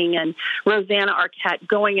Messing and Rosanna Arquette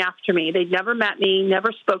going after me. They'd never met me,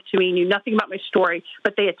 never spoke to me, knew nothing about my story,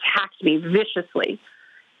 but they attacked me viciously.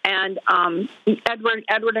 And Edward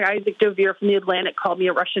Isaac Dovere from The Atlantic called me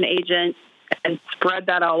a Russian agent and spread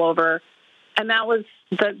that all over. And that was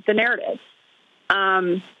the narrative.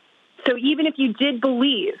 So even if you did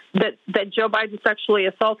believe that Joe Biden sexually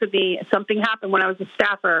assaulted me, something happened when I was a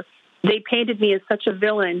staffer, they painted me as such a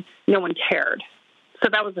villain, no one cared. So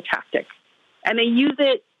that was a tactic. And they use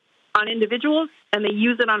it on individuals, and they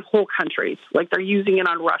use it on whole countries, like they're using it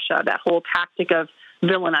on Russia, that whole tactic of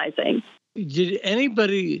villainizing. Did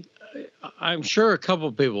anybody, I'm sure a couple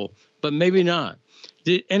of people, but maybe not,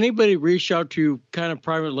 did anybody reach out to you kind of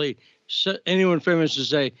privately, anyone famous, to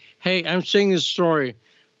say, hey, I'm seeing this story.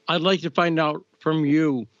 I'd like to find out from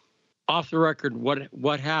you off the record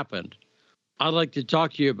what happened. I'd like to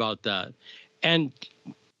talk to you about that. And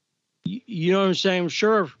you know what I'm saying? I'm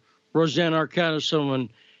sure if Rosanna Arquette or someone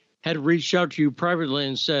had reached out to you privately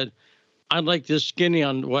and said, I'd like to skinny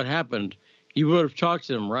on what happened, you would have talked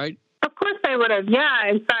to them, right? Of course I would have. Yeah.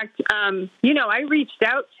 In fact, I reached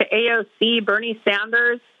out to AOC, Bernie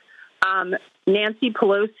Sanders, Nancy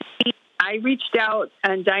Pelosi. I reached out,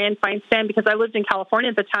 and Dianne Feinstein, because I lived in California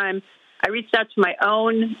at the time. I reached out to my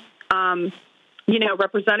own,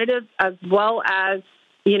 representative, as well as,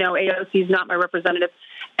 AOC's not my representative,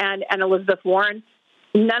 and Elizabeth Warren.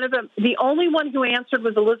 None of them. The only one who answered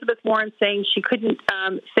was Elizabeth Warren, saying she couldn't,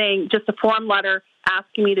 saying just a form letter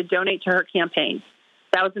asking me to donate to her campaign.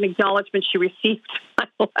 That was an acknowledgement she received my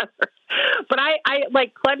letter. But I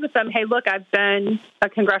pled with them, hey, look, I've been a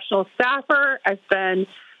congressional staffer. I've been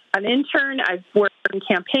an intern. I've worked in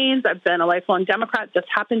campaigns. I've been a lifelong Democrat. This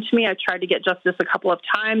happened to me. I tried to get justice a couple of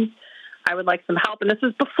times. I would like some help. And this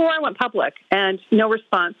is before I went public. And no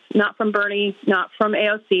response, not from Bernie, not from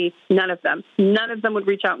AOC, none of them. None of them would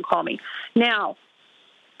reach out and call me. Now,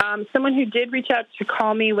 someone who did reach out to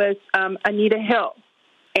call me was Anita Hill.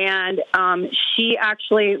 And she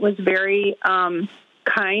actually was very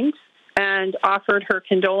kind and offered her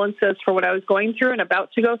condolences for what I was going through and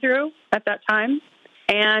about to go through at that time.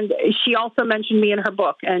 And she also mentioned me in her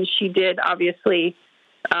book, and she did obviously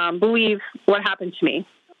believe what happened to me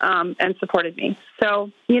and supported me.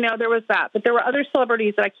 So, there was that. But there were other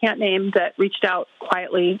celebrities that I can't name that reached out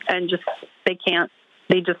quietly and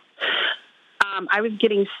I was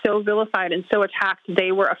getting so vilified and so attacked,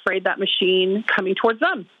 they were afraid that machine coming towards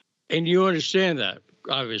them. And you understand that,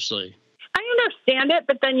 obviously. I understand it,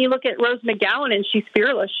 but then you look at Rose McGowan, and she's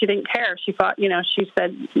fearless. She didn't care. She fought, she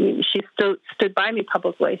said she stood by me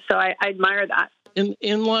publicly. So I admire that. In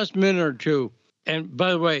the last minute or two, and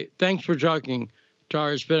by the way, thanks for talking,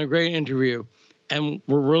 Tara. It's been a great interview, and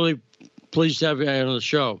we're really pleased to have you on the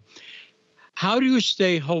show. How do you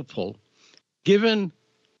stay hopeful, given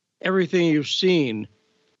everything you've seen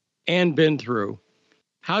and been through?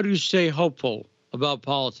 How do you stay hopeful about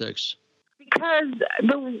politics? Because,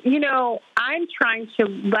 I'm trying to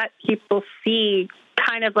let people see,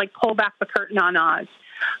 kind of like pull back the curtain on Oz.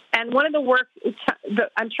 And one of the work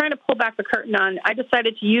that I'm trying to pull back the curtain on, I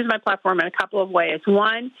decided to use my platform in a couple of ways.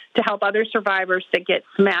 One, to help other survivors that get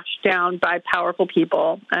smashed down by powerful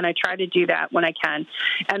people, and I try to do that when I can.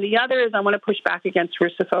 And the other is I want to push back against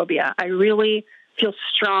Russophobia. I really feel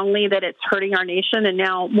strongly that it's hurting our nation, and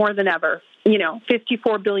now more than ever,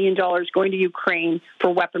 $54 billion going to Ukraine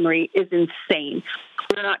for weaponry is insane.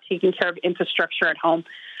 We're not taking care of infrastructure at home.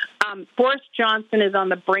 Boris Johnson is on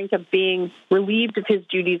the brink of being relieved of his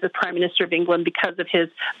duties as Prime Minister of England because of his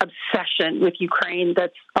obsession with Ukraine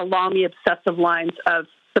that's along the obsessive lines of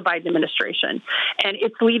the Biden administration. And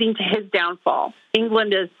it's leading to his downfall.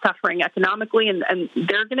 England is suffering economically, and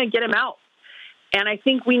they're going to get him out. And I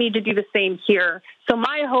think we need to do the same here. So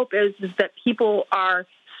my hope is that people are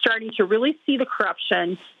starting to really see the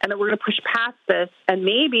corruption, and that we're going to push past this, and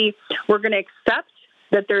maybe we're going to accept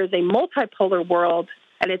that there is a multipolar world,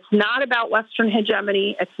 and it's not about Western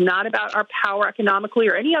hegemony. It's not about our power economically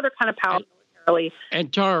or any other kind of power militarily.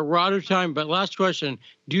 And Tara, we're out of time, but last question.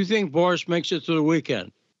 Do you think Boris makes it through the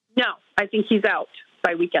weekend? No, I think he's out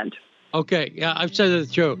by weekend. Okay, yeah, I've said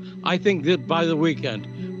it too. I think that by the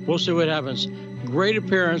weekend. We'll see what happens. Great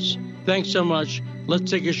appearance. Thanks so much. Let's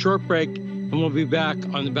take a short break, and we'll be back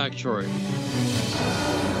on the back story.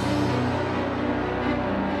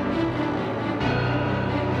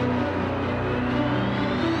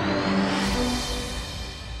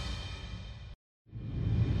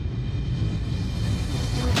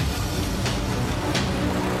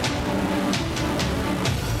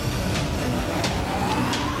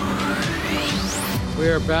 We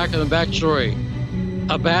are back on the back story.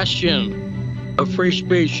 A bastion of free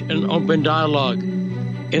speech and open dialogue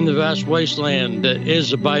in the vast wasteland that is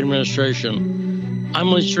the Biden administration.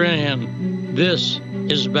 I'm Lee Stranahan. This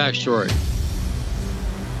is the backstory.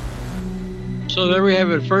 So there we have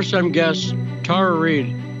it. First-time guest, Tara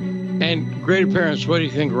Reade. And great appearance. What do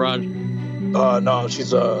you think, Rod? No,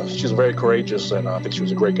 she's very courageous, and I think she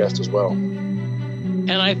was a great guest as well.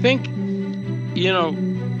 And I think,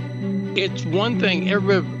 it's one thing,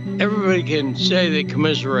 everybody can say they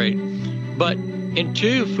commiserate, but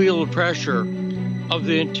until you feel the pressure of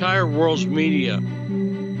the entire world's media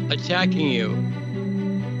attacking you,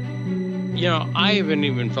 I haven't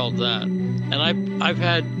even felt that. And I've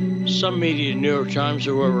had some media, New York Times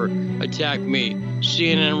or whoever, attack me.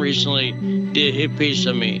 CNN recently did a hit piece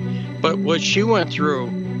on me. But what she went through,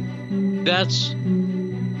 that's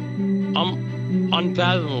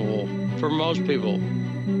unfathomable for most people.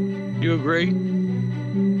 Do you agree?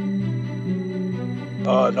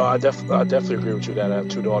 No, I definitely agree with you that I have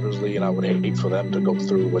two daughters, Lee, and I would hate for them to go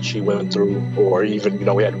through what she went through, or even,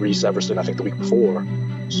 we had Reese Everson, I think the week before.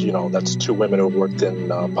 So, that's two women who worked in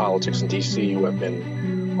politics in D.C. who have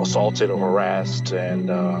been assaulted or harassed, and,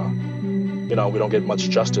 we don't get much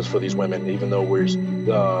justice for these women, even though we're,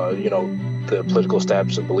 the political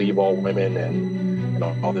establishment believe all women and,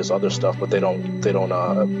 all this other stuff, but they don't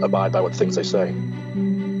abide by what things they say.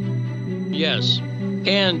 Yes.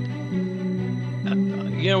 And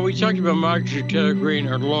we talked about Marjorie Taylor Greene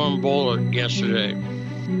or Lauren Boebert yesterday.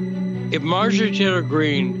 If Marjorie Taylor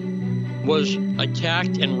Greene was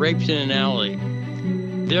attacked and raped in an alley,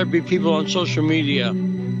 there'd be people on social media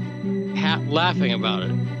laughing about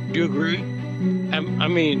it. Do you agree? I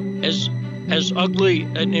mean, as ugly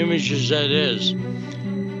an image as that is,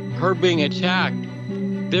 her being attacked,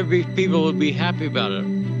 there'd be people who would be happy about it.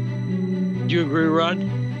 Do you agree, Rod?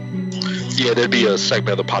 Yeah, there'd be a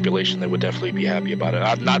segment of the population that would definitely be happy about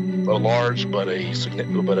it. Not a large, but a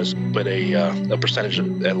significant, but a percentage,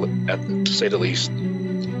 to say the least.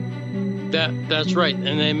 That's right,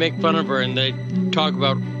 and they make fun of her and they talk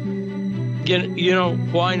about.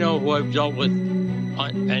 Who I know, who I've dealt with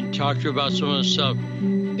and talked to about some of this stuff,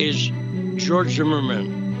 is George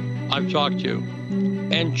Zimmerman. I've talked to,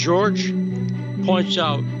 and George points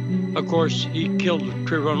out, of course, he killed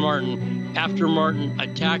Trayvon Martin after Martin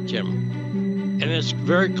attacked him. And it's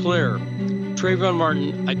very clear, Trayvon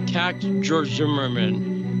Martin attacked George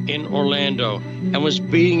Zimmerman in Orlando and was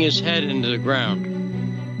beating his head into the ground.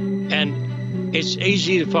 And it's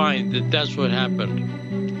easy to find that that's what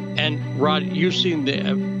happened. And Rod, you've seen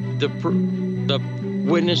the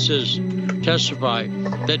witnesses testify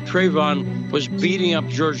that Trayvon was beating up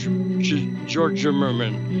George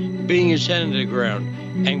Zimmerman, beating his head into the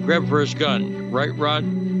ground, and grabbed for his gun. Right, Rod?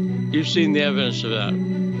 You've seen the evidence of that.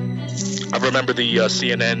 I remember the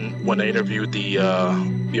CNN when they interviewed the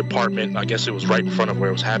apartment. I guess it was right in front of where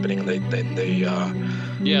it was happening. And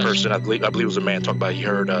yes. Person, I believe it was a man, talked about he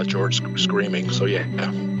heard George screaming. So yeah.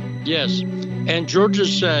 Yes, and George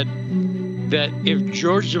has said that if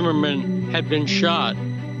George Zimmerman had been shot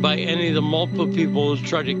by any of the multiple people who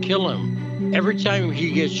tried to kill him, every time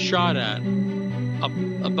he gets shot at,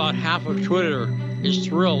 about half of Twitter is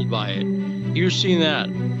thrilled by it. You've seen that,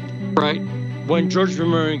 right? When George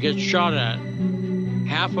Zimmerman gets shot at,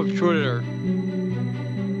 half of Twitter,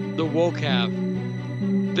 the woke half,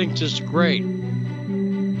 thinks it's great.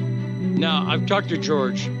 Now, I've talked to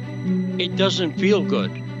George. It doesn't feel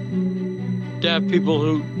good to have people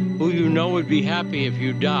who would be happy if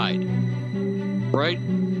you died, right?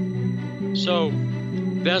 So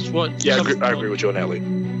that's what... Yeah, I agree with you on that, Lee.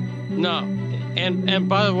 No, and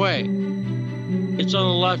by the way, it's on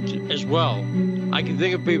the left as well. I can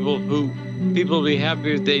think of people would be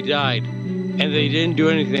happy if they died and they didn't do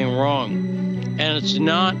anything wrong. And it's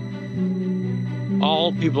not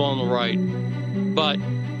all people on the right, but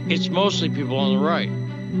it's mostly people on the right.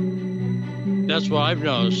 That's what I've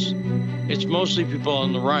noticed. It's mostly people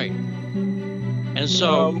on the right. And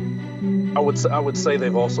so I would say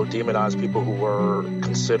they've also demonized people who were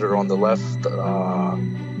considered on the left,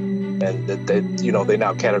 and that they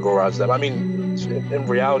now categorize them. I mean, in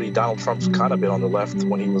reality, Donald Trump's kind of been on the left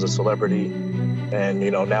when he was a celebrity, and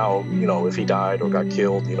now if he died or got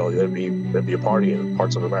killed, there'd be a party in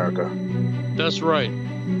parts of America. That's right.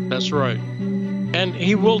 That's right. And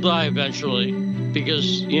he will die eventually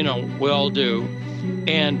because we all do,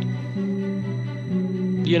 and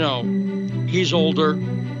he's older,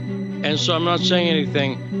 and so I'm not saying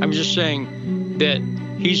anything. I'm just saying that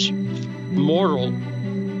he's mortal,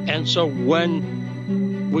 and so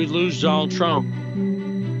when we lose Donald Trump,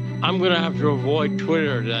 I'm going to have to avoid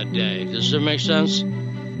Twitter that day. Does that make sense?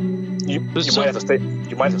 You might have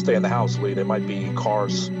to stay in the house, Lee. There might be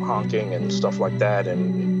cars honking and stuff like that,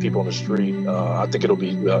 and people in the street. I think it'll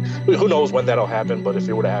be. Who knows when that'll happen? But if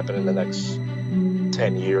it were to happen in the next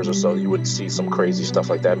 10 years or so, you would see some crazy stuff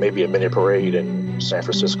like that. Maybe a mini parade in San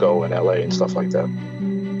Francisco and LA and stuff like that.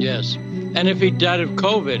 Yes, and if he died of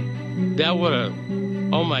COVID, that would have.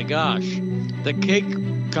 Oh my gosh, the cake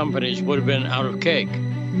companies would have been out of cake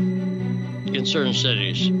in certain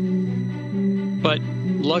cities. But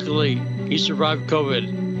luckily, he survived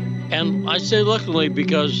COVID. And I say luckily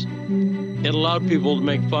because it allowed people to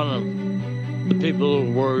make fun of the people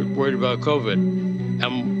who were worried about COVID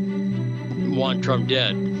and want Trump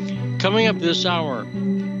dead. Coming up this hour,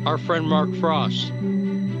 our friend Mark Frost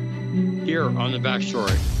here on The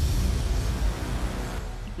Backstory.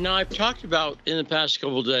 Now, I've talked about in the past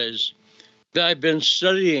couple of days that I've been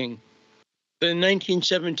studying the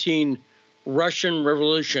 1917 Russian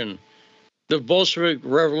Revolution, the Bolshevik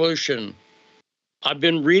Revolution. I've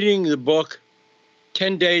been reading the book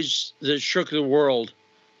 10 Days That Shook the World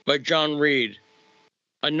by John Reade,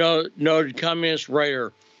 a noted communist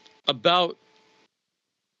writer, about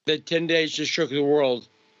the 10 Days That Shook the World,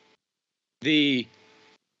 the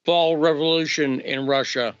fall revolution in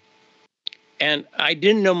Russia. And I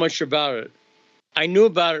didn't know much about it. I knew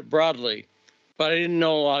about it broadly, but I didn't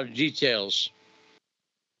know a lot of details.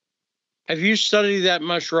 Have you studied that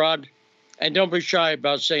much, Rod? And don't be shy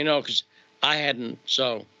about saying no, because I hadn't,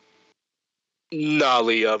 so. No,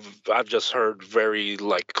 Lee, I've just heard very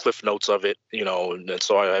cliff notes of it, and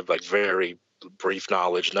so I have very brief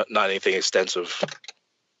knowledge, not anything extensive.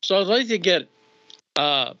 So I'd like to get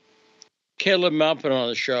Caleb Maupin on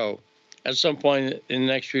the show at some point in the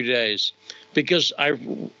next few days, because I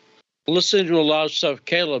listened to a lot of stuff.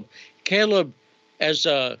 Caleb, as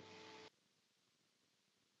a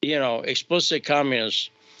explicit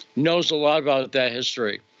communist, knows a lot about that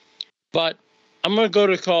history. But I'm going to go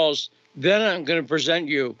to calls. Then I'm going to present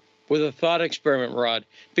you with a thought experiment, Rod,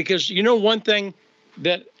 because one thing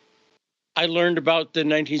that I learned about the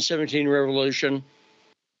 1917 revolution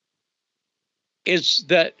is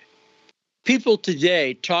that people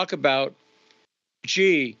today talk about,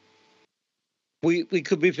 gee, we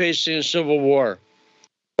could be facing a civil war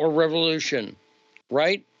or revolution,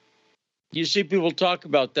 right? You see people talk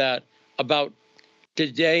about that, about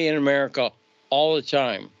today in America all the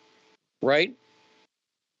time, right?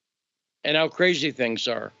 And how crazy things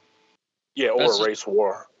are. Yeah, or a race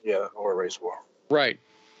war. Yeah, or a race war. Right.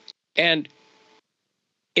 And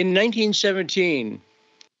in 1917,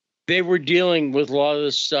 they were dealing with a lot of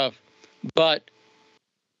this stuff, but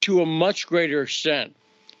to a much greater extent.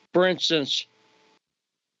 For instance,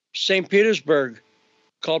 St. Petersburg,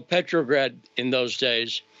 called Petrograd in those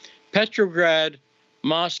days, Petrograd,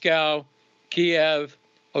 Moscow, Kiev,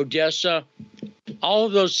 Odessa, all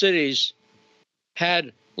of those cities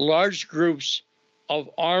had large groups of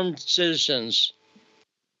armed citizens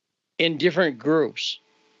in different groups.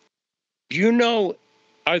 Do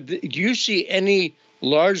you see any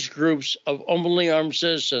large groups of only armed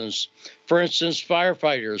citizens, for instance,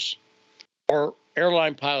 firefighters or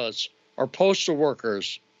airline pilots or postal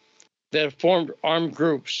workers, that have formed armed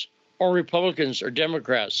groups, or Republicans or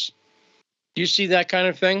Democrats? Do you see that kind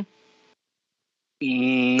of thing?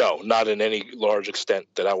 No, not in any large extent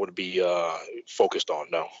that I would be focused on,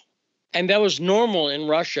 no. And that was normal in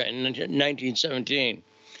Russia in 1917.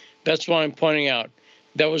 That's what I'm pointing out.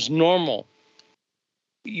 That was normal.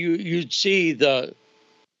 You'd see the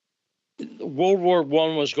World War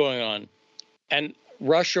I was going on, and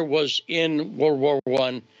Russia was in World War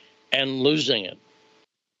I and losing it.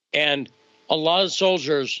 And a lot of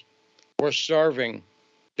soldiers were starving.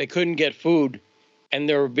 They couldn't get food, and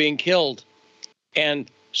they were being killed.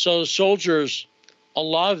 And so the soldiers, a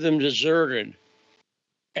lot of them deserted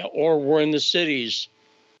or were in the cities,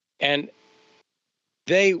 and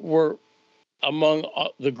they were among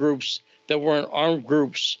the groups that were in armed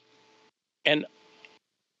groups. And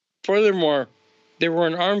furthermore, they were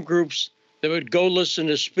in armed groups that would go listen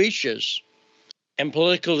to speeches and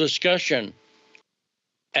political discussion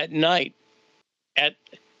at night.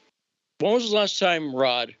 When was the last time,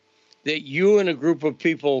 Rod, that you and a group of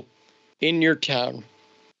people in your town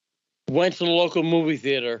went to the local movie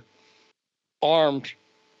theater armed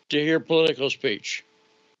to hear political speech?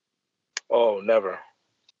 Oh, never.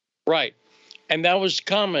 Right. And that was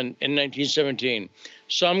common in 1917.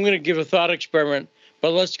 So I'm going to give a thought experiment,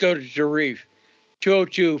 but let's go to Tarif.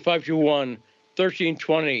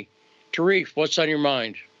 202-521-1320. Tarif, what's on your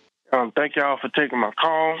mind? Thank y'all for taking my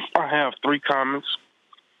call. I have 3 comments.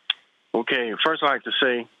 Okay, first I'd like to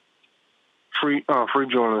say, free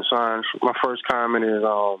Julian Assange. My first comment is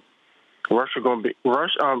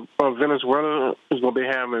Venezuela is going to be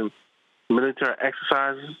having military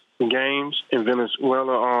exercises and games in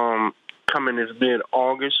Venezuela coming this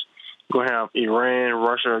mid-August. We're going to have Iran,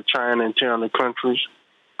 Russia, China, and 10 other countries.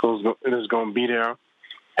 It is going to be there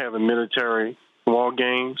having military war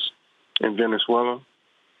games in Venezuela.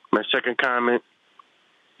 My second comment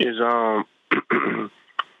is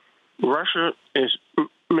Russia is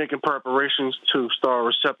making preparations to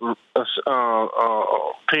start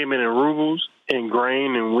payment in rubles in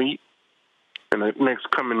grain and wheat in the next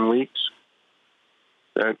coming weeks.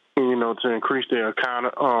 That, to increase their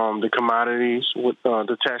the commodities, to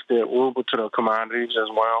attach their ruble to the commodities as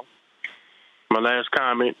well. My last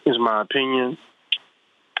comment is my opinion.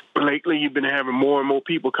 Lately, you've been having more and more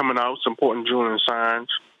people coming out supporting Julian Assange.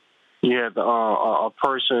 You had a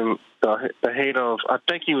person, the head of, I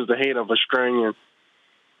think he was the head of Australian,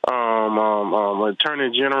 Attorney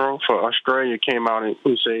General for Australia came out and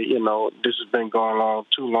he said, this has been going on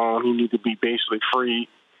too long. He needs to be basically freed.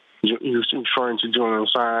 He was referring to Julian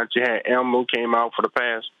Assange. You had Elmo came out for the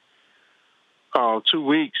past 2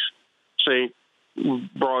 weeks, say,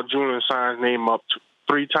 brought Julian Assange's name up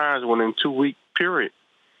 3 times within a 2-week period.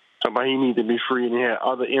 Talking about he need to be free, and he had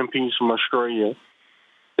other MPs from Australia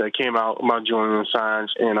that came out about Julian Assange,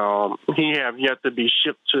 and he have yet to be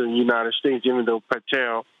shipped to the United States, even though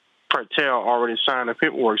Patel already signed the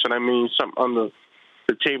paperwork. So that means something under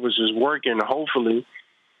the tables is working. Hopefully,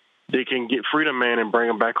 they can get Freedom Man and bring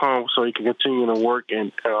him back home so he can continue to work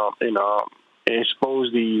and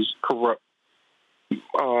expose these corrupt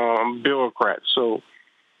bureaucrats. So,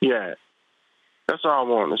 yeah, that's all I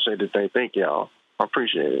wanted to say today. Thank y'all. I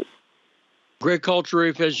appreciate it. Great culture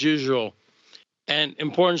reef as usual, and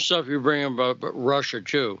important stuff you're bringing about Russia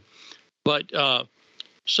too. But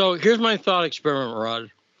so here's my thought experiment,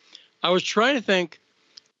 Rod. I was trying to think,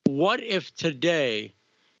 what if today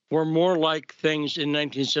were more like things in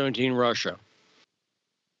 1917 Russia?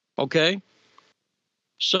 Okay,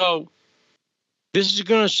 so this is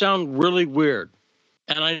going to sound really weird,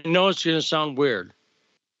 and I know it's going to sound weird,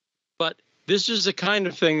 but this is the kind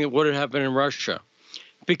of thing that would have happened in Russia.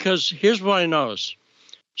 Because here's what I noticed.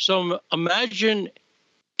 So imagine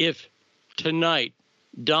if tonight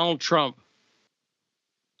Donald Trump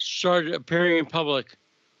started appearing in public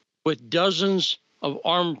with dozens of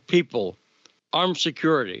armed people, armed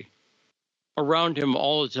security, around him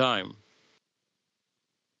all the time.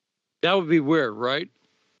 That would be weird, right?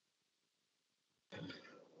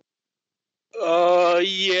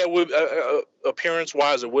 Yeah,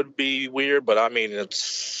 appearance-wise, it would be weird, but I mean,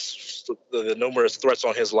 it's the numerous threats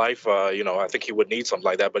on his life. I think he would need something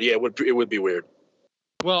like that. But yeah, it would be weird.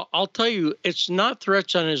 Well, I'll tell you, it's not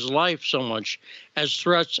threats on his life so much as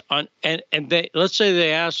threats on, and they, let's say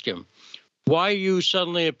they ask him, why are you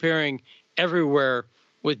suddenly appearing everywhere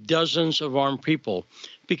with dozens of armed people?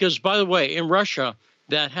 Because, by the way, in Russia,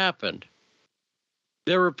 that happened.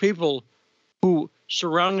 There were people who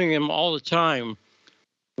surrounding him all the time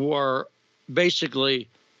were basically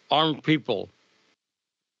armed people,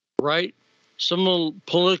 right? Some of the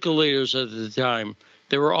political leaders at the time,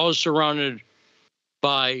 they were all surrounded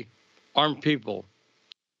by armed people.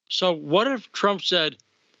 So what if Trump said,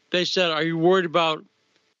 they said, are you worried about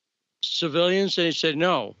civilians? And he said,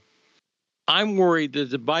 no, I'm worried that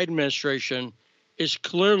the Biden administration is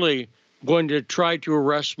clearly going to try to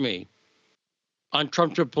arrest me on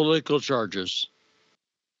Trump's political charges.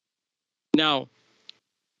 Now,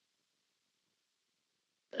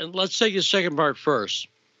 and let's take the second part first.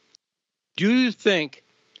 Do you think,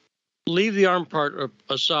 leave the armed part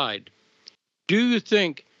aside, do you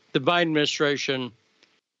think the Biden administration,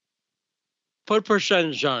 put a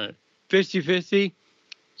percentage on it, 50-50,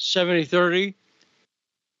 70-30,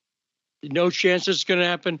 no chance it's going to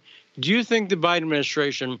happen? Do you think the Biden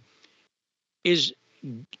administration is,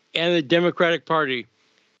 and the Democratic Party,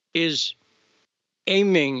 is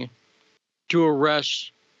aiming to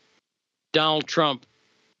arrest Donald Trump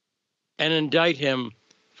and indict him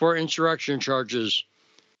for insurrection charges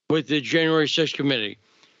with the January 6th committee?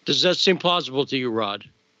 Does that seem plausible to you, Rod?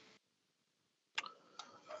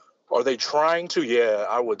 Are they trying to? Yeah,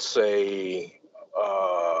 I would say,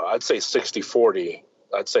 I'd say 60-40.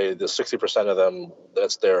 I'd say the 60% of them,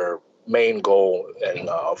 that's their main goal, and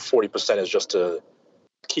 40% is just to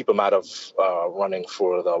keep him out of running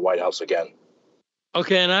for the White House again.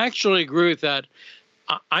 Okay, and I actually agree with that.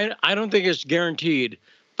 I don't think it's guaranteed,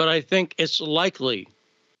 but I think it's likely.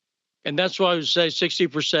 And that's why I would say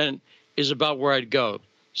 60% is about where I'd go.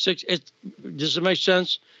 Does it make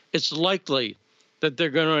sense? It's likely that they're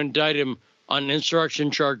going to indict him on insurrection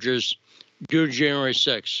charges due January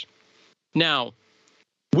 6th. Now,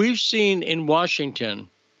 we've seen in Washington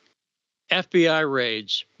FBI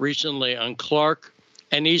raids recently on Clark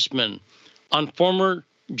and Eastman, on former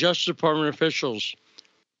Justice Department officials,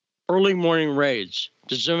 early morning raids.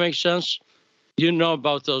 Does that make sense? You know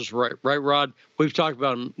about those, right, Rod? We've talked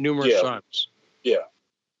about them numerous times. Yeah.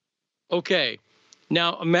 Okay.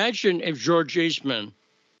 Now, imagine if George Eastman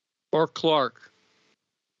or Clark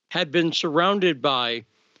had been surrounded by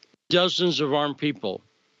dozens of armed people.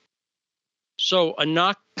 So a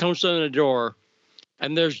knock comes on the door,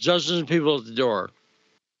 and there's dozens of people at the door.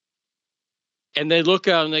 And they look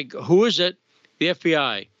out and they go, who is it? The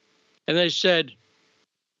FBI. And they said,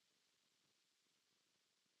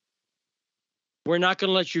 we're not going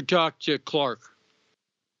to let you talk to Clark.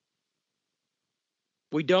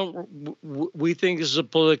 We think this is a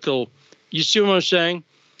political, you see what I'm saying?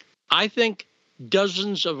 I think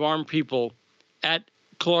dozens of armed people at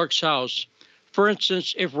Clark's house, for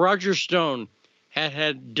instance, if Roger Stone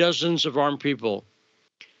had dozens of armed people,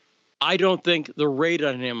 I don't think the raid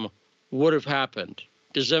on him would have happened.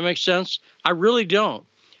 Does that make sense? I really don't.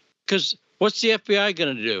 Because what's the FBI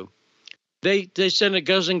going to do? They send a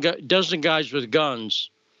dozen guys with guns.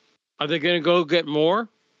 Are they going to go get more?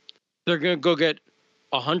 They're going to go get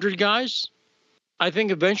 100 guys? I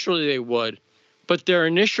think eventually they would. But their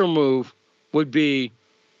initial move would be,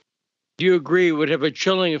 do you agree, would have a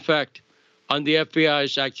chilling effect on the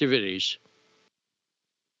FBI's activities?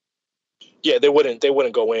 Yeah, they wouldn't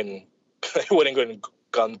go in. They wouldn't go in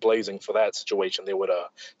gun blazing for that situation. They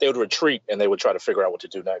would retreat and they would try to figure out what to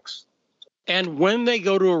do next. And when they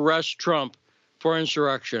go to arrest Trump for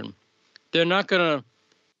insurrection, they're not going to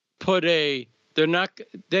put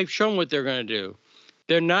they've shown what they're going to do.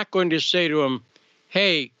 They're not going to say to him,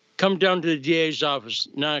 hey, come down to the DA's office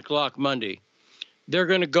 9 o'clock Monday. They're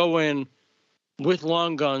going to go in with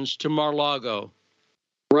long guns to Mar-a-Lago,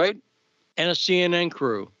 right? And a CNN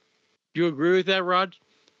crew. Do you agree with that, Rod?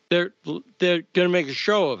 They're going to make a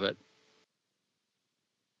show of it.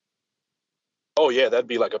 Oh yeah, that'd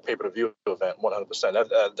be like a pay-per-view event,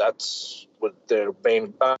 100%. That's what their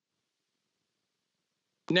main.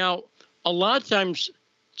 Now, a lot of times,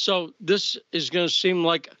 so this is going to seem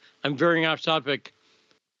like I'm veering off topic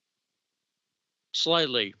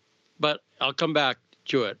slightly, but I'll come back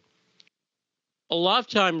to it. A lot of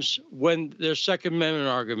times when there's Second Amendment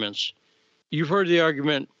arguments, you've heard the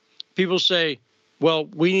argument, people say, well,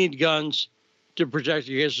 we need guns to protect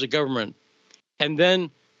against the government. And then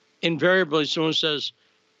invariably someone says,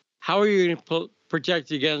 how are you going to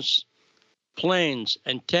protect against planes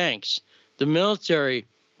and tanks? The military,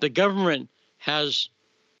 the government has,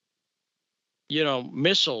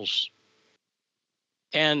 missiles.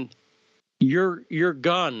 And your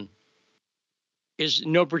gun is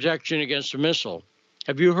no protection against a missile.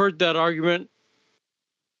 Have you heard that argument?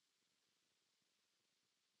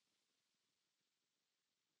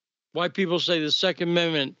 Why people say the Second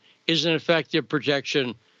Amendment is an effective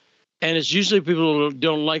protection, and it's usually people who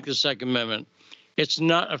don't like the Second Amendment. It's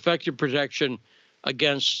not effective protection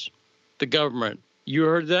against the government. You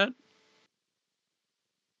heard that?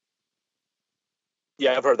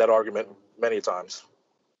 Yeah, I've heard that argument many times.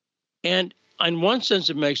 And in one sense,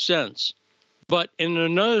 it makes sense. But in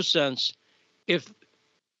another sense, if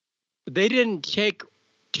they didn't take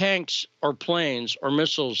tanks or planes or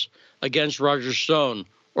missiles against Roger Stone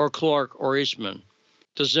or Clark or Eastman,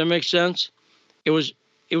 does that make sense? It was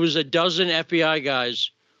a dozen FBI guys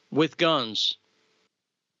with guns.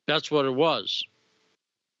 That's what it was.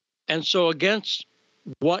 And so against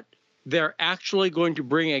what they're actually going to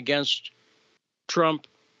bring against Trump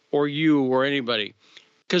or you or anybody.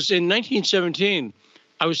 Because in 1917,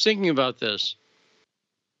 I was thinking about this.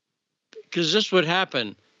 Because this would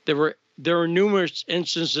happen. There were numerous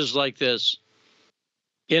instances like this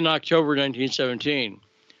in October 1917,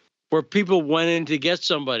 where people went in to get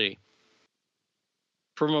somebody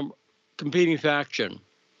from a competing faction.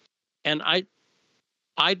 And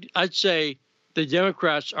I'd say the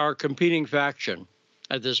Democrats are a competing faction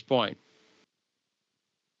at this point.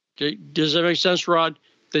 Does that make sense, Rod?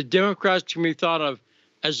 The Democrats can be thought of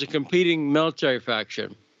as a competing military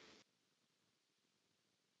faction.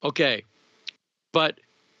 Okay. But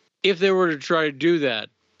if they were to try to do that,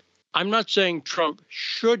 I'm not saying Trump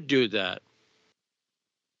should do that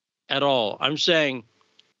at all. I'm saying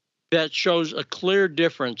that shows a clear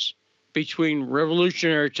difference between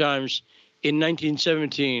revolutionary times in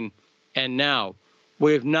 1917 and now.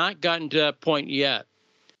 We have not gotten to that point yet,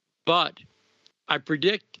 but I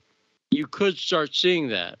predict you could start seeing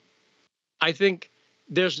that. I think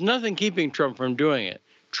there's nothing keeping Trump from doing it.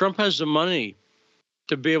 Trump has the money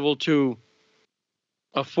to be able to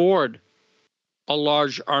afford a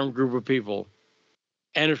large armed group of people.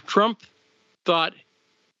 And if Trump thought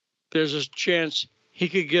there's a chance he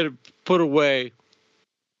could get put away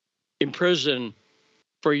in prison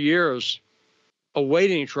for years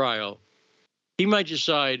awaiting trial, he might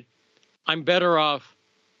decide, I'm better off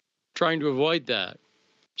trying to avoid that.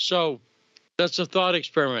 So that's a thought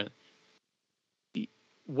experiment.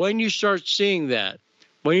 When you start seeing that,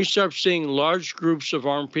 when you start seeing large groups of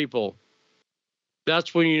armed people,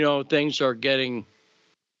 that's when you know things are getting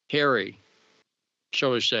hairy,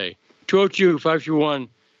 shall we say.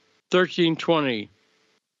 202-521-1320.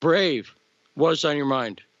 Brave, what's on your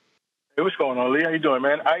mind? Hey, what's going on, Lee? How you doing,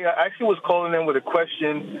 man? I actually was calling in with a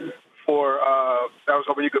question for, I was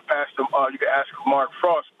hoping you could ask Mark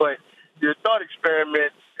Frost, but your thought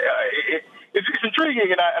experiment, it's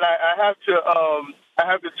intriguing, and I have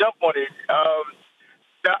to jump on it.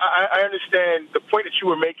 Now, I understand the point that you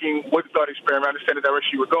were making with the thought experiment. I understand the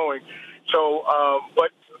direction you were going. So,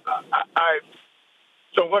 but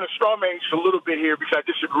so I'm going to straw man just a little bit here because I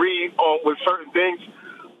disagree with certain things.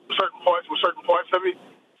 certain parts of it.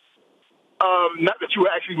 Not that you were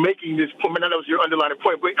actually making this point, not that was your underlying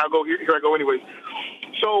point, but I'll go here I go anyways.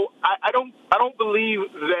 So I don't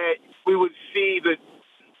believe that we would see the.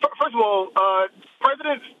 First of all,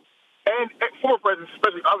 presidents and former presidents,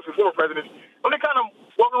 especially obviously former presidents, they kind of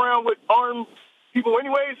walk around with armed people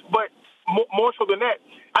anyways, but more so than that.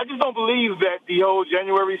 I just don't believe that the whole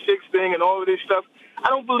January 6th thing and all of this stuff, I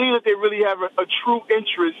don't believe that they really have a true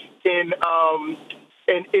interest in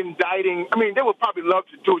indicting. I mean, they would probably love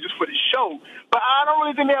to do it just for the show, but I don't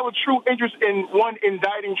really think they have a true interest in, one,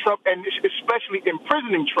 indicting Trump and especially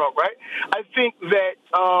imprisoning Trump, right? I think that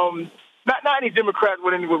not any Democrat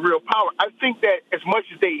with real power. I think that as much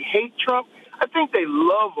as they hate Trump, I think they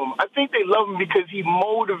love him. I think they love him because he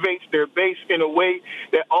motivates their base in a way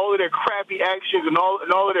that all of their crappy actions and all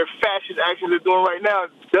of their fascist actions they're doing right now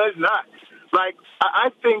does not. Like,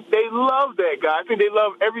 I think they love that guy. I think they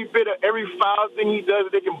love every bit of every foul thing he does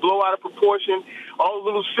that they can blow out of proportion, all the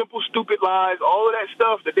little simple, stupid lies, all of that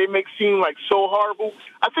stuff that they make seem like so horrible.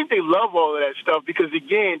 I think they love all of that stuff because,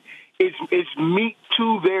 again, it's meat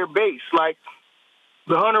to their base. Like,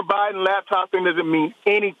 the Hunter Biden laptop thing doesn't mean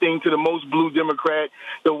anything to the most blue Democrat.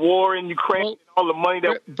 The war in Ukraine, and all the money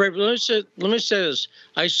that... Let me say this.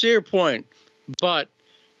 I see your point, but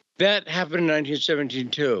that happened in 1917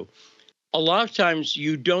 too. A lot of times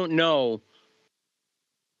you don't know.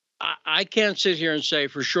 I can't sit here and say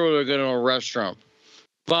for sure they're going to arrest Trump,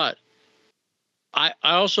 but I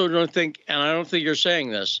also don't think, and I don't think you're saying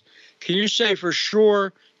this, can you say for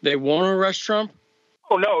sure they won't arrest Trump?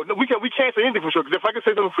 Oh, no, we can't say anything for sure, because if I could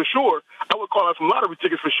say something for sure, I would call out some lottery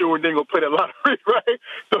tickets for sure and then go play that lottery, right?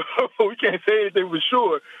 So we can't say anything for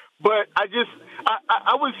sure. But I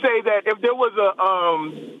would say that if there was a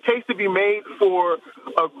case to be made for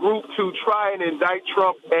a group to try and indict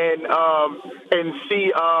Trump and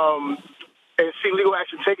see legal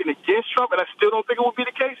action taken against Trump, and I still don't think it would be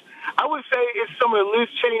the case, I would say it's some of the Liz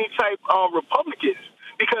Cheney type Republicans.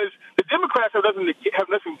 Because the Democrats have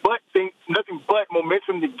nothing but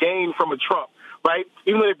momentum to gain from a Trump, right?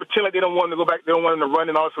 Even though they pretend like they don't want him to go back, they don't want him to run,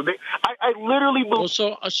 and all. So I literally believe.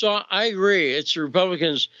 Well, so I agree. It's the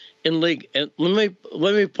Republicans in league, and let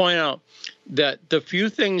me point out that the few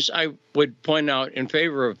things I would point out in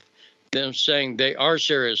favor of them saying they are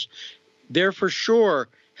serious, there for sure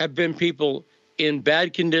have been people in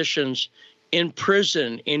bad conditions in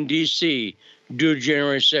prison in D.C. due to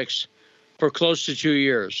January 6th. For close to 2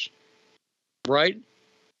 years, right?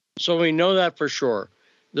 So we know that for sure.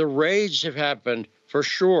 The raids have happened for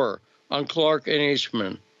sure on Clark and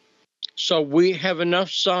Eastman. So we have enough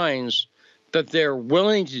signs that they're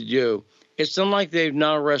willing to do. It's not like they've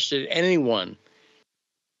not arrested anyone.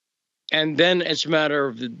 And then it's a matter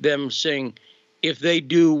of them saying if they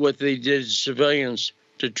do what they did to civilians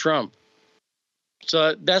to Trump.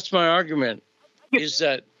 So that's my argument, is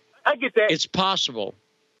that I get that. It's possible.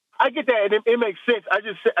 I get that, and it makes sense. I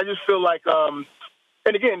just feel like, and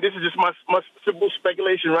again, this is just my simple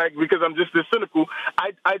speculation, right? Because I'm just this cynical.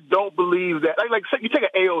 I don't believe that. Like you take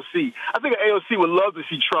an AOC. I think an AOC would love to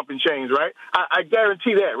see Trump in chains, right? I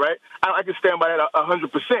guarantee that, right? I can stand by that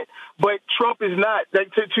 100%. But Trump is not.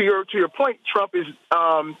 To your point, Trump is.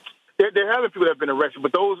 There have been people that have been arrested,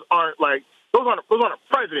 but those aren't a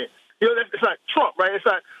president. You know, it's not Trump, right?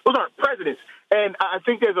 Those aren't presidents. And I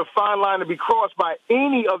think there's a fine line to be crossed by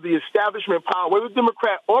any of the establishment power, whether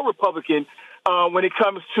Democrat or Republican, when it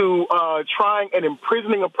comes to trying and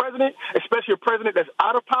imprisoning a president, especially a president that's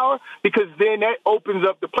out of power, because then that opens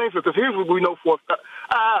up the playing field. Because here's what we know for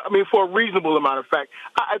a reasonable amount of fact.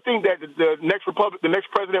 I think that the next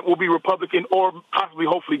president will be Republican or possibly,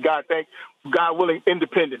 hopefully, God willing,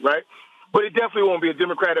 independent, right? But it definitely won't be a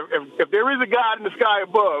Democrat. If there is a God in the sky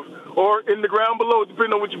above or in the ground below,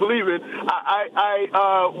 depending on what you believe in,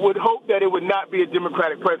 I would hope that it would not be a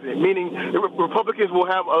Democratic president, meaning the Republicans will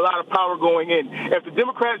have a lot of power going in. If the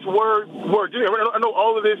Democrats were I know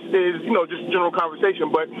all of this is, just general conversation,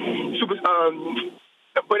 but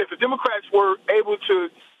if the Democrats were able to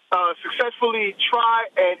successfully try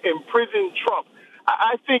and imprison Trump,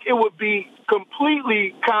 I think it would be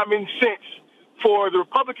completely common sense for the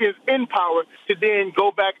Republicans in power to then go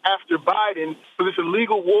back after Biden for this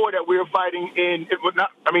illegal war that we're fighting in.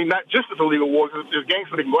 Not just this illegal war, because there's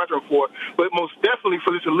gangsters they can go after him for, but most definitely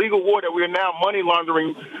for this illegal war that we are now money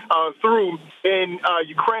laundering through in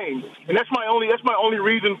Ukraine. And that's my only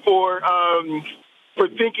reason for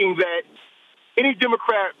thinking that any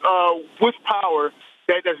Democrat with power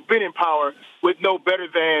that's been in power would know better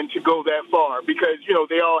than to go that far, because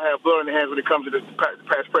they all have blood on their hands when it comes to the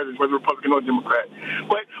past presidents, whether Republican or Democrat.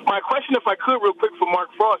 But my question, if I could, real quick, for Mark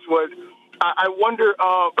Frost was, I wonder.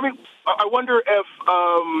 I wonder if.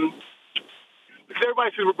 Because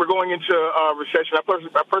everybody says we're going into a recession. I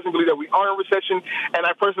personally believe that we are in a recession, and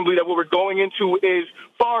I personally believe that what we're going into is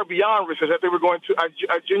far beyond recession.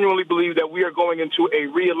 I genuinely believe that we are going into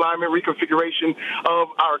a realignment, reconfiguration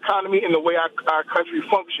of our economy and the way our country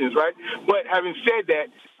functions, right? But having said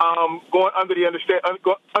that, going under the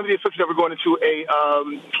assumption that we're going into a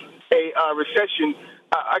recession,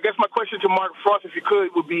 I guess my question to Mark Frost, if you could,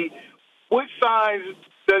 would be, what signs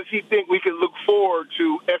does he think we can look forward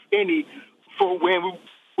to, if any, for when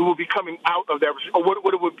we will be coming out of that, or what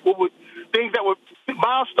would things that would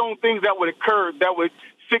milestone things that would occur that would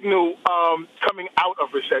signal coming out of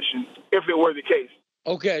recession, if it were the case?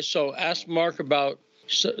 Okay, so ask Mark about.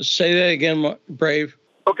 Say that again, Brave.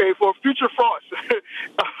 Okay, for future Frost,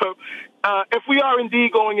 if we are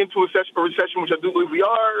indeed going into a recession, which I do believe we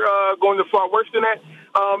are going to far worse than that,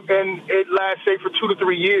 and it lasts, say, for 2 to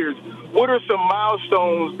 3 years, what are some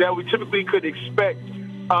milestones that we typically could expect,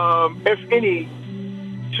 if any,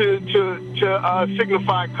 to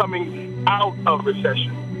signify coming out of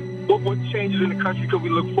recession? What changes in the country could we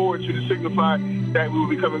look forward to signify that we will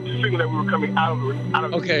be coming out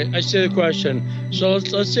of? Okay, I see the question. So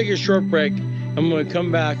let's take a short break. I'm going to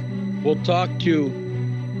come back. We'll talk to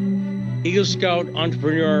Eagle Scout,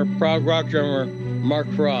 entrepreneur, proud rock drummer Mark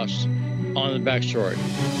Frost on the backstory.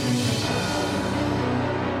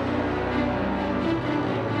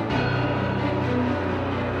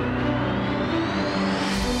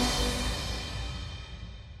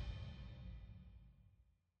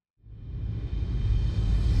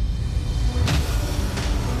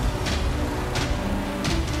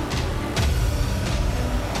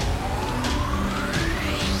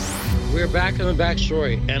 We're back on the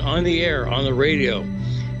backstory and on the air, on the radio,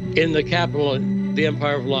 in the capital, the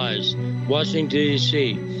Empire of Lies, Washington,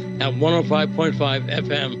 D.C., at 105.5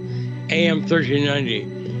 FM, AM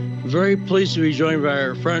 1390. Very pleased to be joined by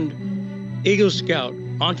our friend, Eagle Scout,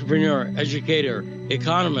 entrepreneur, educator,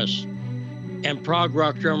 economist, and prog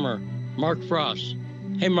rock drummer, Mark Frost.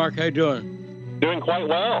 Hey, Mark, how you doing? Doing quite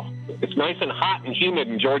well. It's nice and hot and humid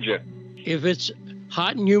in Georgia. If it's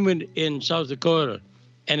hot and humid in South Dakota,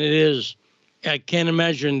 and it is, I can't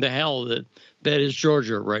imagine the hell that is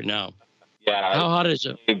Georgia right now. Yeah. How hot is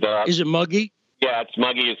it? Is it muggy? Yeah, it's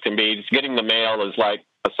muggy as can be. Just getting the mail is like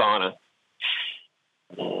a sauna.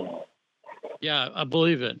 Yeah, I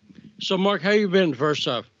believe it. So, Mark, how you been, first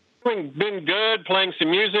off? Been good, playing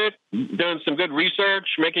some music, doing some good research,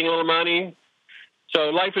 making a little money. So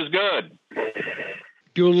life is good.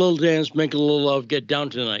 Do a little dance, make a little love, get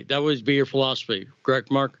down tonight. That would be your philosophy,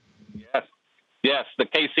 correct, Mark? Yes, the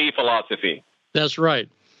KC philosophy. That's right.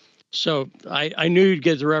 So I knew you'd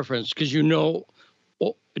get the reference because you know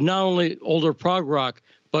not only older prog rock,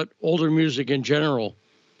 but older music in general,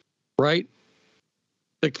 right?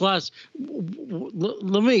 The class.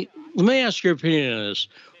 Let me ask your opinion on this.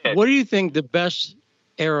 What do you think the best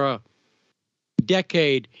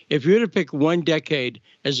decade, if you had to pick one decade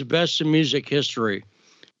as the best in music history,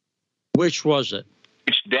 which was it?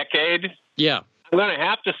 Which decade? Yeah. I'm going to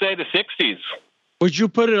have to say the 60s. Would you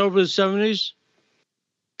put it over the 70s?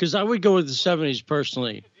 Because I would go with the 70s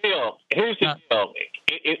personally. Here's the deal.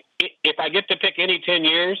 If I get to pick any 10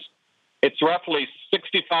 years, it's roughly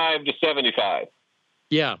 65 to 75.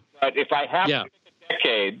 Yeah. But if I have to pick a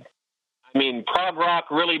decade, I mean, prog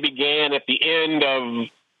rock really began at the end of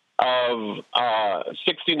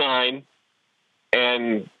 69.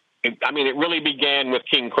 And it really began with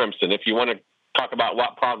King Crimson. If you want to talk about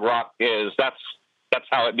what prog rock is, that's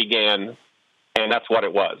how it began. And that's what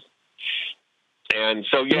it was. And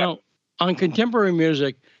so, yeah. Now, on contemporary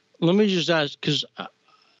music, let me just ask, because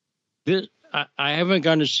I haven't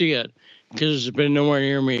gone to see it because it's been nowhere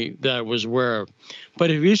near me that I was aware of. But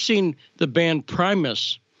have you seen the band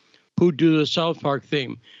Primus, who do the South Park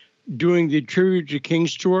theme, doing the Tribute to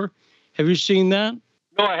Kings tour? Have you seen that?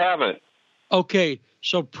 No, I haven't. Okay,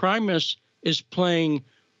 so Primus is playing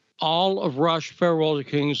all of Rush Farewell to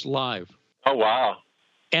Kings live. Oh, wow.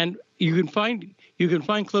 And you can find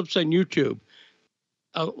clips on YouTube,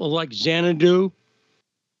 like Xanadu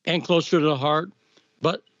and Closer to the Heart,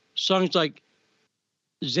 but songs like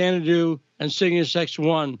Xanadu and Singing Sex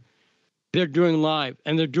One, they're doing live,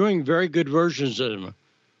 and they're doing very good versions of them.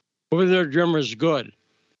 Whether their drummer is good,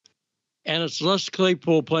 and it's Les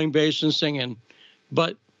Claypool playing bass and singing,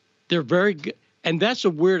 but they're very good. And that's a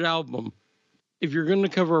weird album. If you're going to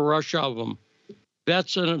cover a Rush album,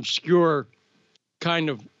 that's an obscure kind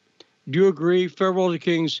of. Do you agree? Farewell to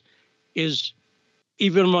Kings is,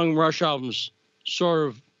 even among Rush albums, sort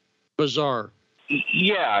of bizarre.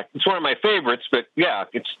 Yeah, it's one of my favorites, but yeah,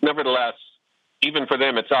 it's nevertheless, even for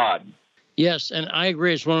them, it's odd. Yes, and I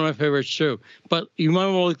agree. It's one of my favorites too. But you might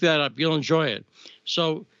want to look that up. You'll enjoy it.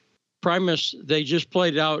 So, Primus, they just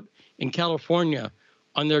played out in California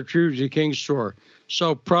on their Tribute to Kings tour.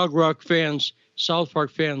 So, prog rock fans, South Park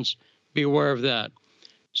fans, be aware of that.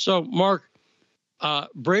 So, Mark,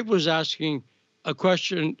 Brave was asking a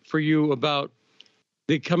question for you about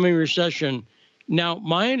the coming recession. Now,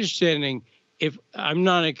 my understanding, if I'm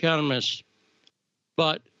not an economist,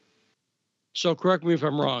 but so correct me if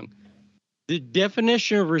I'm wrong, the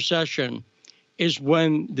definition of recession is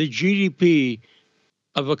when the GDP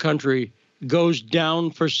of a country goes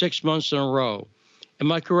down for 6 months in a row.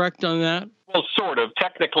 Am I correct on that? Well, sort of.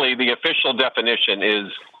 Technically, the official definition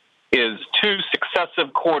is 2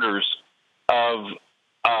 successive quarters of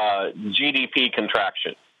GDP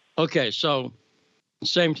contraction. Okay, so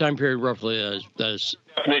same time period roughly as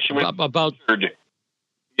definition about.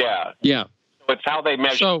 Yeah. Yeah. So it's how they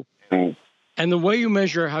measure. So, and the way you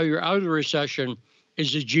measure how you're out of the recession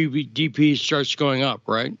is the GDP starts going up,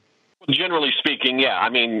 right? Generally speaking, yeah. I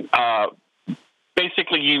mean,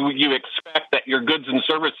 basically, you expect that your goods and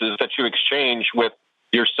services that you exchange with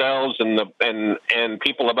yourselves and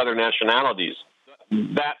people of other nationalities,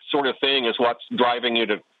 that sort of thing is what's driving you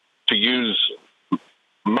to use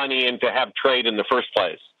money and to have trade in the first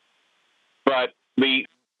place. But the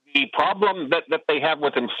problem that they have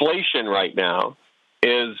with inflation right now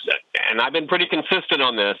is, and I've been pretty consistent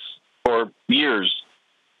on this for years,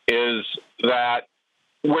 is that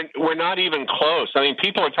we're not even close. I mean,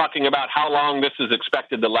 people are talking about how long this is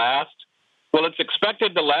expected to last. Well, it's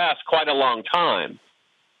expected to last quite a long time.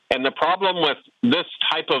 And the problem with this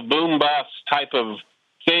type of boom-bust type of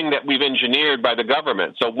thing that we've engineered by the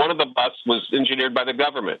government. So one of the busts was engineered by the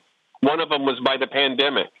government. One of them was by the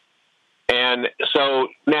pandemic. And so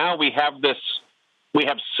now we have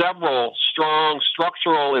several strong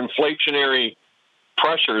structural inflationary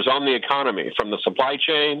pressures on the economy, from the supply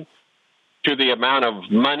chain to the amount of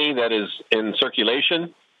money that is in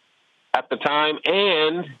circulation at the time.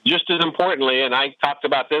 And just as importantly, and I talked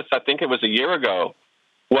about this, I think it was a year ago,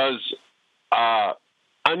 was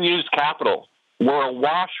unused capital. We're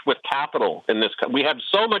awash with capital in this. We have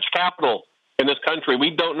so much capital in this country, we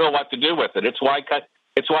don't know what to do with it. It's why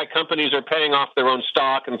companies are paying off their own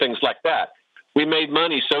stock and things like that. We made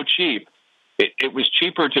money so cheap. It was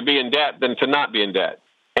cheaper to be in debt than to not be in debt.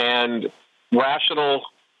 And rational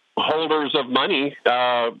holders of money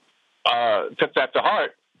took that to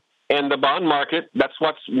heart. And the bond market, that's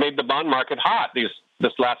what's made the bond market hot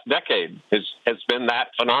this last decade, has been that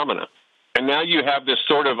phenomena. And now you have this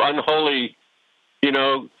sort of unholy,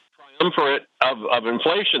 triumvirate of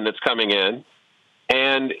inflation that's coming in.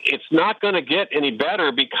 And it's not going to get any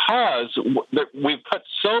better because we've put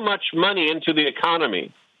so much money into the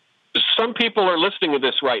economy. Some people are listening to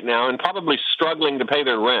this right now and probably struggling to pay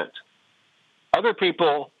their rent. Other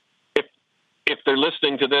people, if they're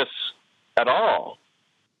listening to this at all,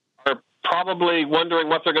 are probably wondering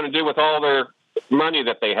what they're going to do with all their money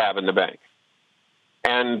that they have in the bank.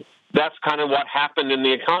 And that's kind of what happened in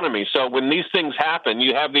the economy. So when these things happen,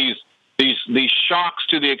 you have these shocks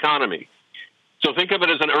to the economy. So think of it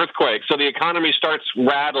as an earthquake. So the economy starts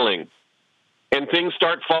rattling and things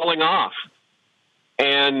start falling off.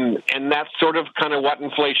 And that's sort of kind of what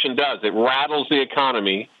inflation does. It rattles the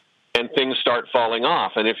economy and things start falling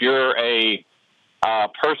off. And if you're a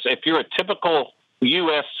typical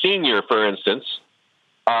U.S. senior, for instance,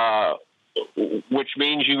 which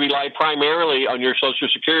means you rely primarily on your Social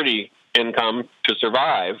Security income to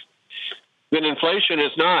survive, then inflation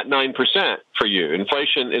is not 9% for you.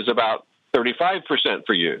 Inflation is about 35%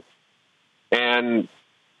 for you. And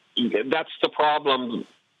that's the problem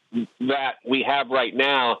that we have right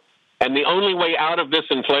now. And the only way out of this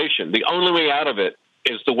inflation, the only way out of it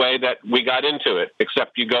is the way that we got into it,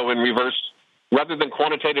 except you go in reverse. Rather than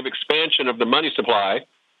quantitative expansion of the money supply,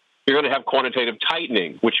 you're going to have quantitative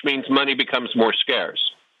tightening, which means money becomes more scarce.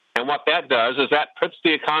 And what that does is that puts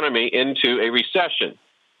the economy into a recession.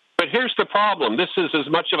 But here's the problem. This is as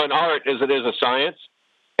much of an art as it is a science,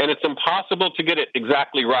 and it's impossible to get it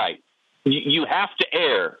exactly right. You have to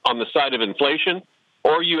err on the side of inflation,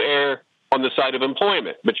 or you err on the side of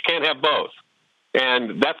employment, but you can't have both.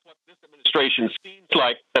 And that's what this administration seems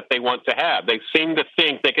like that they want to have. They seem to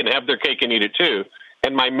think they can have their cake and eat it too.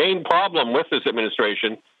 And my main problem with this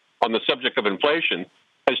administration on the subject of inflation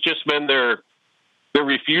has just been their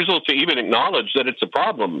refusal to even acknowledge that it's a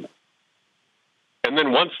problem. And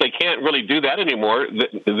then once they can't really do that anymore,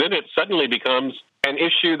 then it suddenly becomes an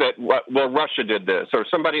issue that, well, Russia did this or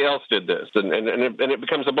somebody else did this, and it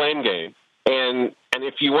becomes a blame game. And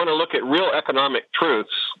if you want to look at real economic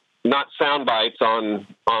truths, not sound bites on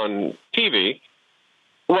TV,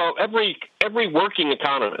 Well, every working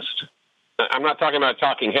economist, I'm not talking about a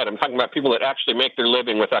talking head, I'm talking about people that actually make their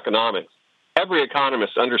living with economics. Every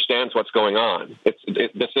economist understands what's going on. This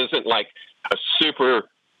isn't like a super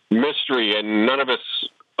mystery and none of us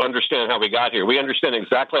understand how we got here. We understand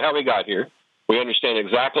exactly how we got here. We understand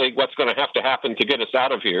exactly what's going to have to happen to get us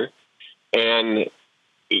out of here. And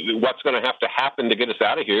what's going to have to happen to get us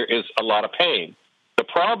out of here is a lot of pain. The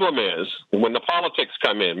problem is when the politics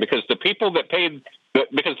come in, because the people that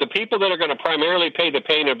are going to primarily pay the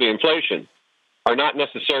pain of the inflation are not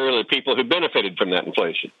necessarily people who benefited from that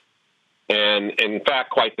inflation. And in fact,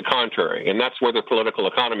 quite the contrary. And that's where the political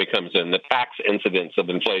economy comes in, the tax incidence of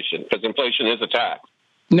inflation, because inflation is a tax.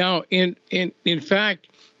 Now, in fact,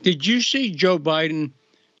 did you see Joe Biden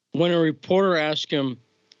when a reporter asked him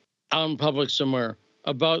out in public somewhere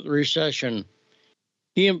about the recession?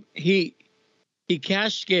 He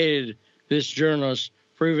castigated this journalist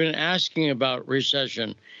for even asking about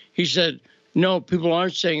recession. He said, "No, people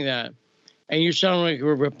aren't saying that, and you sound like a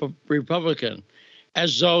Republican,"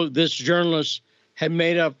 as though this journalist had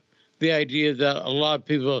made up the idea that a lot of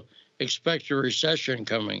people expect a recession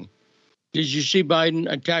coming. Did you see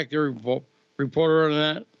Biden attack the reporter on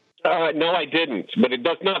that? No, I didn't. But it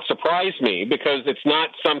does not surprise me because it's not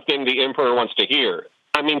something the emperor wants to hear.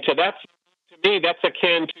 I mean, to me, that's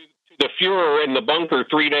akin to the Fuhrer in the bunker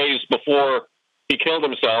 3 days before he killed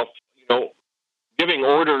himself, giving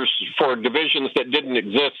orders for divisions that didn't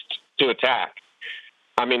exist to attack.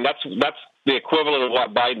 I mean, that's the equivalent of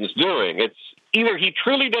what Biden's doing. It's either he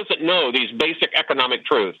truly doesn't know these basic economic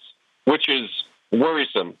truths, which is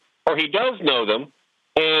worrisome, or he does know them,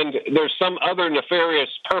 and there's some other nefarious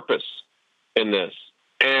purpose in this.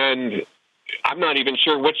 And I'm not even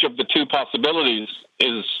sure which of the two possibilities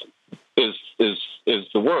is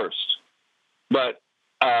the worst. But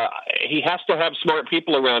he has to have smart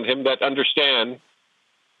people around him that understand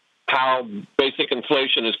how basic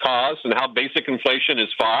inflation is caused and how basic inflation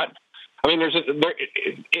is fought. I mean,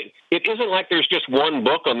 it isn't like there's just one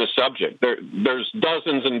book on the subject. There's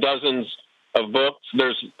dozens and dozens of books.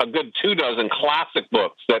 There's a good 24 classic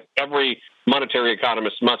books that every monetary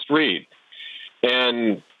economist must read.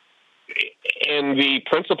 And the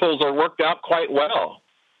principles are worked out quite well.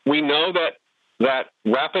 We know that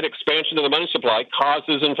rapid expansion of the money supply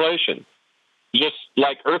causes inflation, just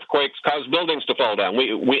like earthquakes cause buildings to fall down.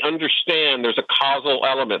 We understand there's a causal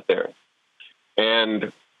element there.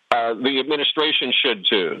 And the administration should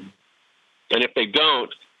too. And if they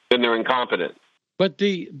don't, then they're incompetent. But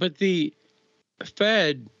the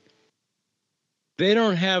Fed, they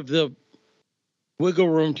don't have the wiggle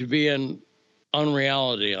room to be on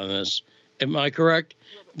reality on this. Am I correct?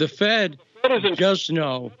 The Fed just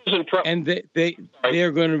know, and they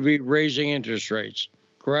are going to be raising interest rates,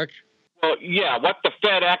 correct? Well, yeah. What the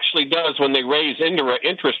Fed actually does when they raise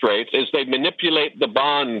interest rates is they manipulate the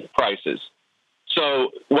bond prices. So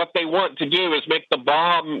what they want to do is make the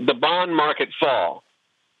bond market fall.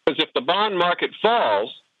 Because if the bond market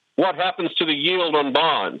falls, what happens to the yield on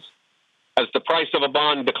bonds? As the price of a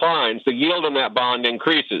bond declines, the yield on that bond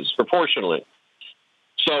increases proportionally.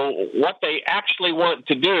 So what they actually want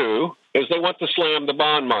to do is they want to slam the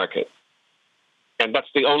bond market. And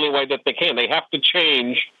that's the only way that they can. They have to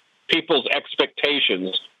change people's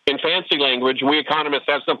expectations. In fancy language, we economists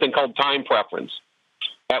have something called time preference.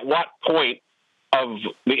 At what point of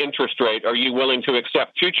the interest rate are you willing to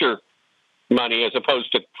accept future money as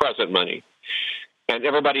opposed to present money? And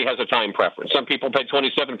everybody has a time preference. Some people pay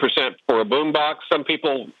 27% for a boombox. Some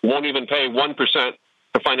people won't even pay 1%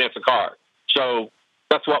 to finance a car. So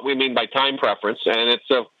that's what we mean by time preference, and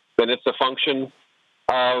it's a function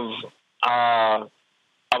of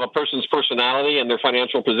a person's personality and their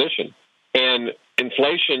financial position. And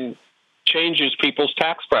inflation changes people's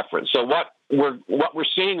tax preference. So what we're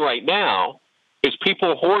seeing right now is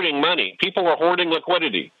people hoarding money. People are hoarding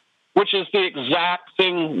liquidity, which is the exact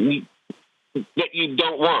thing that you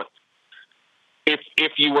don't want.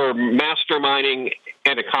 If you were masterminding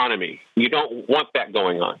an economy, you don't want that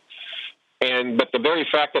going on. But the very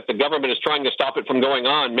fact that the government is trying to stop it from going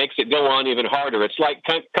on makes it go on even harder. It's like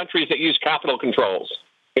countries that use capital controls.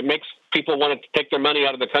 It makes people want to take their money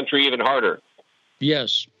out of the country even harder.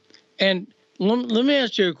 Yes. And let me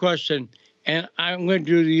ask you a question, and I'm going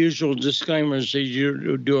to do the usual disclaimers that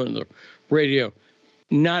you do on the radio.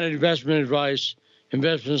 Not investment advice,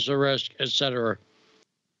 investments are risk, etc.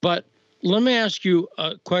 But let me ask you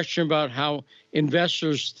a question about how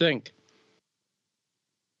investors think.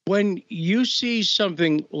 When you see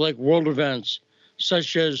something like world events,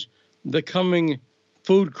 such as the coming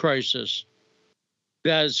food crisis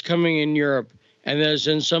that is coming in Europe and that is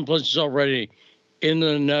in some places already in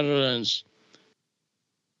the Netherlands,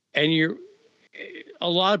 and a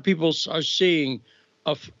lot of people are seeing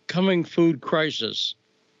a coming food crisis.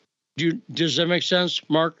 Does that make sense,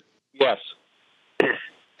 Mark? Yes.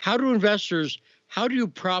 How do you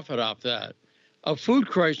profit off that? A food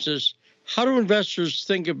crisis, how do investors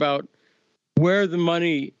think about where the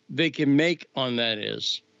money they can make on that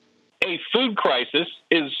is? A food crisis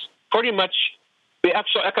is pretty much, the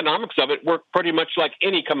actual economics of it work pretty much like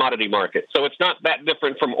any commodity market. So it's not that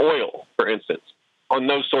different from oil, for instance, on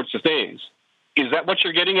those sorts of things. Is that what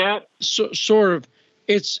you're getting at? So, sort of.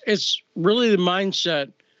 It's really the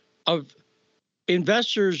mindset of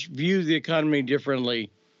investors view the economy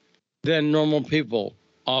differently than normal people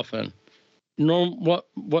often.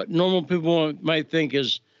 What normal people might think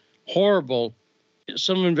is horrible,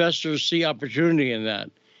 some investors see opportunity in that.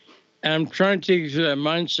 And I'm trying to take you through that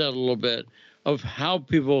mindset a little bit of how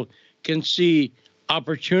people can see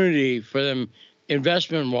opportunity for them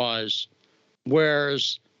investment-wise,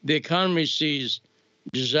 whereas the economy sees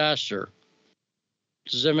disaster.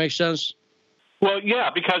 Does that make sense? Well, yeah,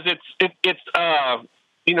 because it's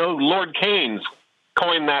Lord Keynes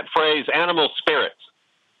coined that phrase, animal spirits.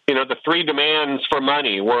 The three demands for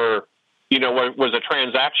money were, was a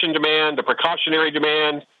transaction demand, a precautionary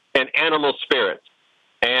demand, and animal spirits.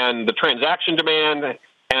 And the transaction demand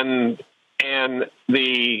and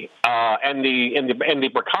the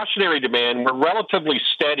precautionary demand were relatively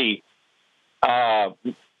steady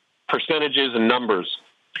percentages and numbers.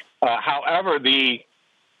 However,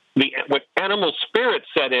 what animal spirits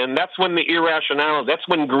set in, that's when the irrationality, that's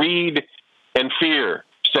when greed and fear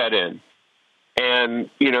set in. And,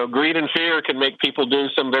 greed and fear can make people do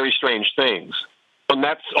some very strange things on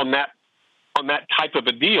that type of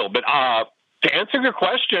a deal. But to answer your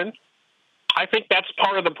question, I think that's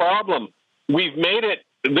part of the problem. We've made it,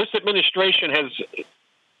 this administration has,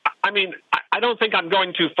 I don't think I'm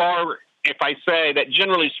going too far if I say that,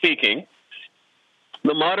 generally speaking,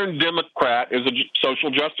 the modern Democrat is a social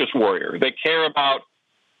justice warrior. They care about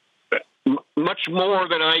much more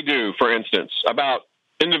than I do, for instance, about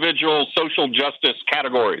individual social justice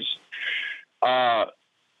categories. And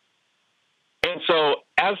so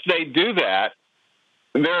as they do that,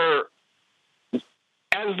 they're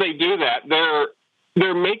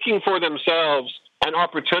making for themselves an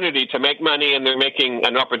opportunity to make money, and they're making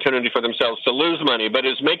an opportunity for themselves to lose money. But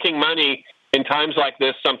is making money in times like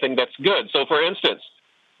this something that's good? So, for instance,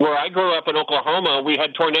 where I grew up in Oklahoma, we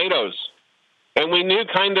had tornadoes, and we knew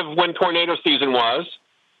kind of when tornado season was.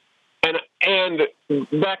 And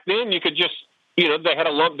back then, you could just, they had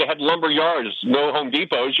lumber yards, no Home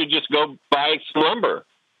Depots. You just go buy some lumber,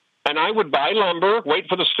 and I would buy lumber, wait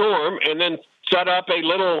for the storm, and then set up a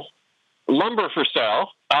little lumber for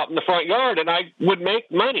sale out in the front yard, and I would make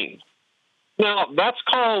money. Now, that's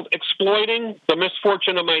called exploiting the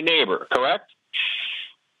misfortune of my neighbor, correct?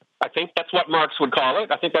 I think that's what Marx would call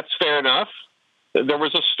it. I think that's fair enough. There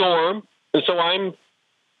was a storm, and so I'm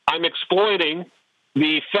exploiting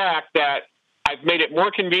the fact that I've made it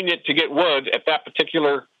more convenient to get wood at that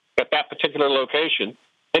particular location,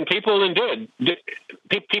 and people indeed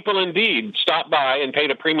stopped by and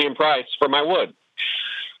paid a premium price for my wood,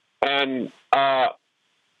 and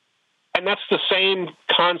that's the same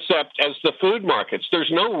concept as the food markets.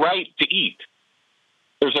 There's no right to eat.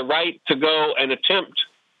 There's a right to go and attempt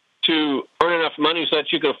to earn enough money so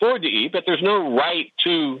that you can afford to eat, but there's no right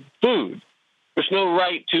to food. There's no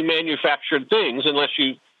right to manufactured things unless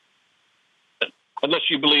you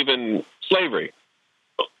believe in slavery,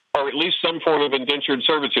 or at least some form of indentured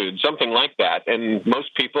servitude, something like that. And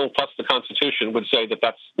most people, plus the Constitution, would say that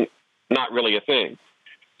that's not really a thing.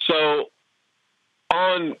 So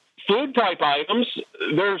on food type items,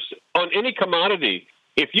 on any commodity,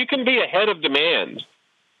 if you can be ahead of demand,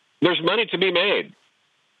 there's money to be made.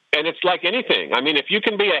 And it's like anything. If you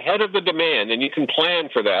can be ahead of the demand and you can plan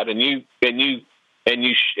for that, and you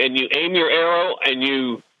aim your arrow and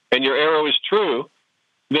your arrow is true,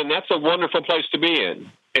 then that's a wonderful place to be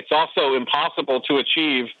in. It's also impossible to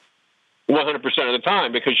achieve 100% of the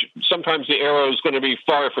time, because sometimes the arrow is going to be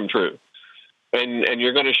far from true, and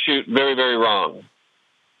you're going to shoot very, very wrong.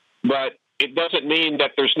 But it doesn't mean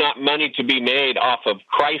that there's not money to be made off of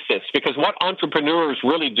crisis, because what entrepreneurs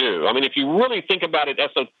really do, if you really think about it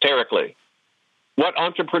esoterically, what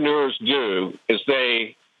entrepreneurs do is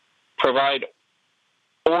they provide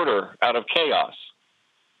order out of chaos.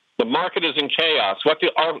 The market is in chaos. What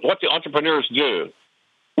the entrepreneurs do?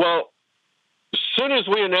 Well, as soon as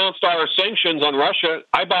we announced our sanctions on Russia,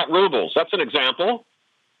 I bought rubles. That's an example.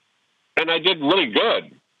 And I did really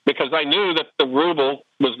good because I knew that the ruble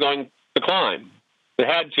was going to climb. It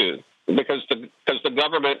had to, because the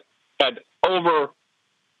government had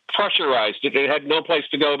pressurized. It had no place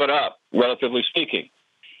to go but up, relatively speaking.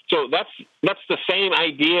 So that's the same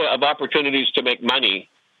idea of opportunities to make money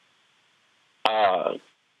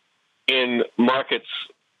in markets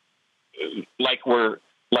like we're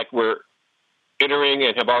entering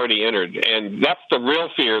and have already entered. And that's the real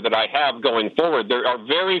fear that I have going forward. There are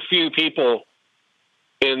very few people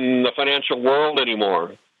in the financial world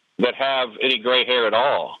anymore that have any gray hair at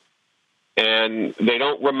all. And they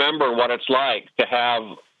don't remember what it's like to have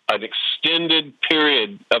an extended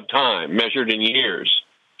period of time measured in years,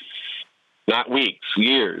 not weeks,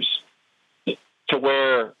 years, to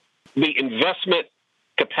where the investment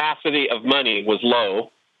capacity of money was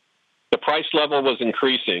low, the price level was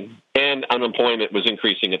increasing, and unemployment was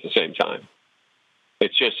increasing at the same time.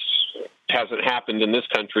 It just hasn't happened in this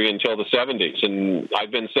country until the 70s. And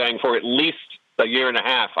I've been saying for at least a year and a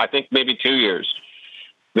half, I think maybe 2 years,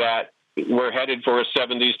 that we're headed for a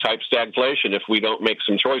 70s type stagflation if we don't make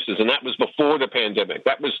some choices. And that was before the pandemic.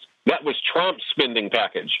 That was Trump's spending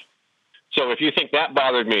package. So if you think that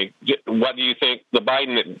bothered me, what do you think the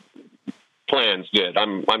Biden plans did?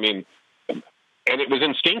 And it was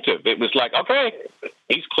instinctive. It was like, okay,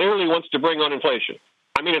 he clearly wants to bring on inflation.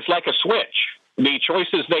 I mean, it's like a switch. The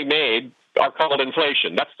choices they made are called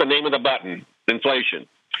inflation. That's the name of the button, inflation.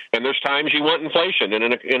 And there's times you want inflation in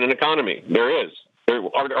an economy. There is.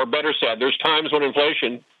 Or better said, there's times when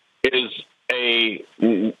inflation is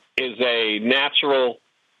a natural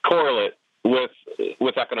correlate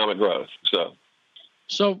with economic growth.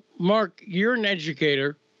 So, Mark, you're an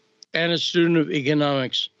educator and a student of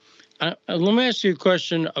economics. Let me ask you a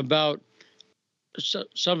question about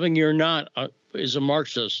something you're not, is a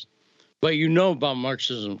Marxist, but you know about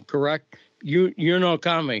Marxism, correct? You're no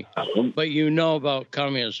commie, but you know about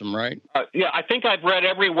communism, right? Yeah, I think I've read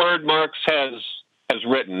every word Marx has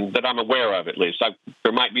written that I'm aware of, at least.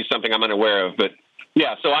 There might be something I'm unaware of, but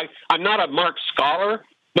yeah, so I'm not a Marx scholar,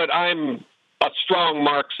 but I'm a strong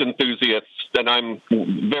Marx enthusiast, and I'm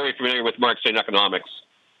very familiar with Marxian economics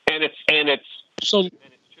and its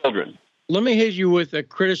children. Let me hit you with a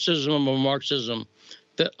criticism of Marxism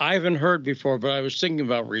that I haven't heard before, but I was thinking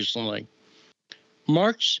about recently.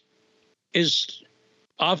 Marx is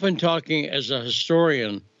often talking as a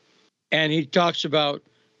historian, and he talks about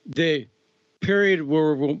the period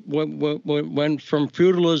where we went from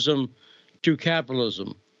feudalism to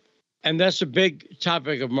capitalism. And that's a big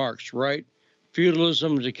topic of Marx, right?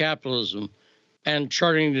 Feudalism to capitalism and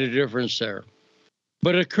charting the difference there.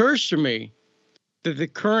 But it occurs to me that the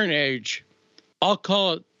current age, I'll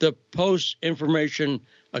call it the post-information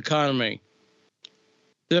economy.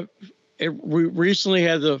 We recently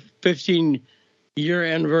had the 15-year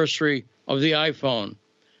anniversary of the iPhone.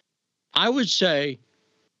 I would say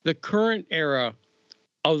the current era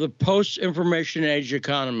of the post-information age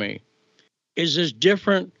economy is as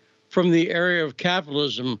different from the era of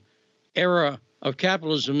capitalism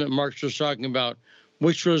that Marx was talking about,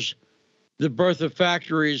 which was the birth of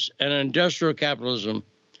factories and industrial capitalism,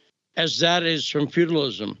 as that is from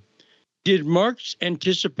feudalism. Did Marx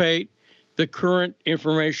anticipate the current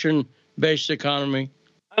information-based economy?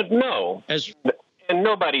 No, and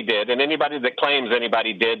nobody did, and anybody that claims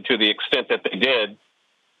anybody did to the extent that they did,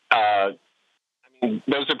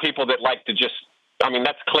 those are people that like to just,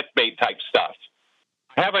 that's clickbait type stuff.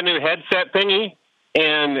 I have a new headset thingy,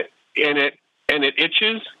 and it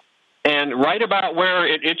itches, and right about where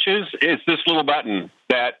it itches is this little button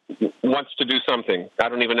that wants to do something. I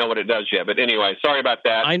don't even know what it does yet, but anyway, sorry about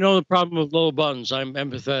that. I know the problem with little buttons. I'm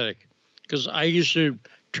empathetic because I used to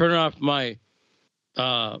turn off my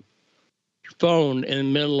phone in the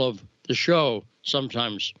middle of the show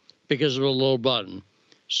sometimes because of a little button.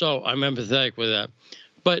 So I'm empathetic with that.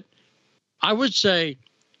 But I would say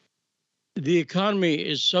the economy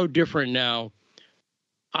is so different now.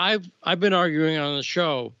 I've been arguing on the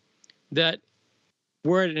show that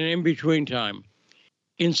we're at an in-between time.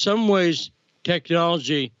 In some ways,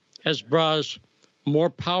 technology has brought us more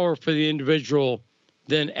power for the individual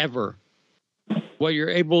than ever. What you're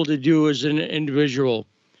able to do as an individual,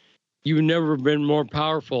 you've never been more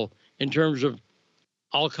powerful in terms of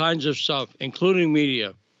all kinds of stuff, including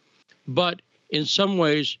media. But in some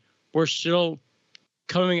ways, we're still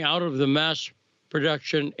coming out of the mass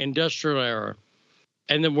production industrial era,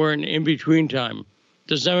 and then we're in in-between time.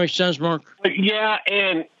 Does that make sense, Mark? Yeah,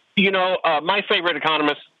 and, my favorite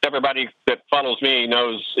economist, everybody that follows me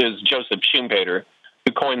knows, is Joseph Schumpeter,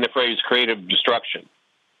 who coined the phrase creative destruction.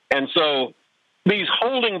 And so these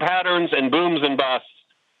holding patterns and booms and busts,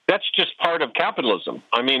 that's just part of capitalism.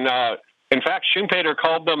 In fact, Schumpeter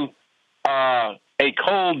called them a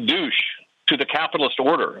cold douche to the capitalist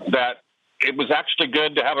order, that it was actually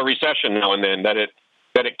good to have a recession now and then, that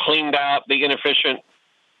that it cleaned out the inefficient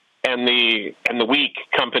and the weak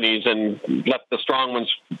companies and let the strong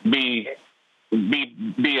ones be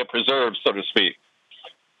preserved, so to speak.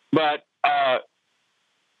 But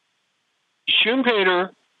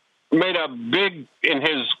Schumpeter made a big, in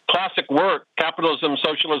his classic work, Capitalism,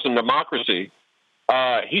 Socialism, Democracy,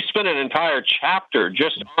 he spent an entire chapter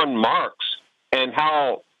just on Marx and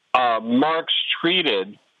how Marx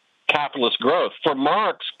treated capitalist growth. For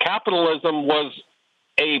Marx, capitalism was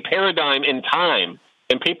a paradigm in time,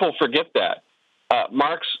 and people forget that.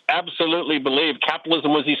 Marx absolutely believed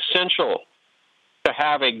capitalism was essential to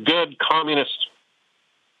have a good communist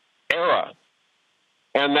era,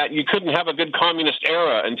 and that you couldn't have a good communist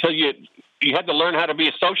era until you had to learn how to be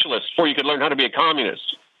a socialist before you could learn how to be a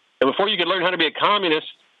communist. And before you could learn how to be a communist,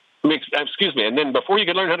 and then before you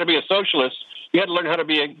could learn how to be a socialist, you had to learn how to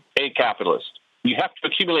be a capitalist. You have to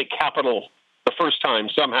accumulate capital the first time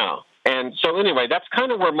somehow. And so anyway, that's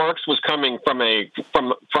kind of where Marx was coming from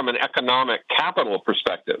an economic capital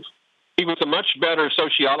perspective. He was a much better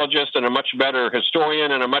sociologist and a much better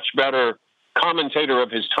historian and a much better commentator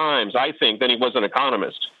of his times, I think, than he was an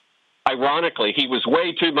economist. Ironically, he was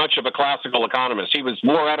way too much of a classical economist. He was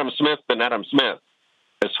more Adam Smith than Adam Smith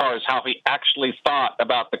as far as how he actually thought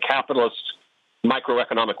about the capitalist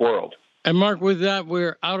microeconomic world. And Mark, with that,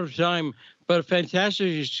 we're out of time, but a fantastic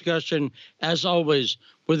discussion, as always,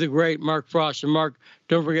 with the great Mark Frost. And Mark,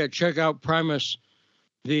 don't forget, check out Primus,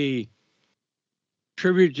 the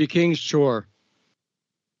Tribute to Kings tour,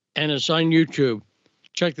 and it's on YouTube.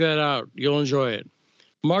 Check that out. You'll enjoy it.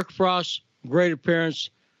 Mark Frost, great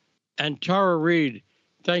appearance. And Tara Reade,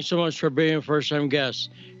 thanks so much for being a first-time guest.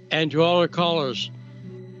 And to all our callers,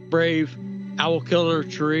 Brave, Owl Killer,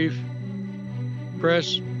 Sharif,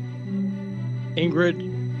 Chris,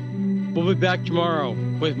 Ingrid, we'll be back tomorrow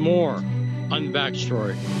with more on The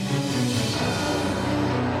Backstory.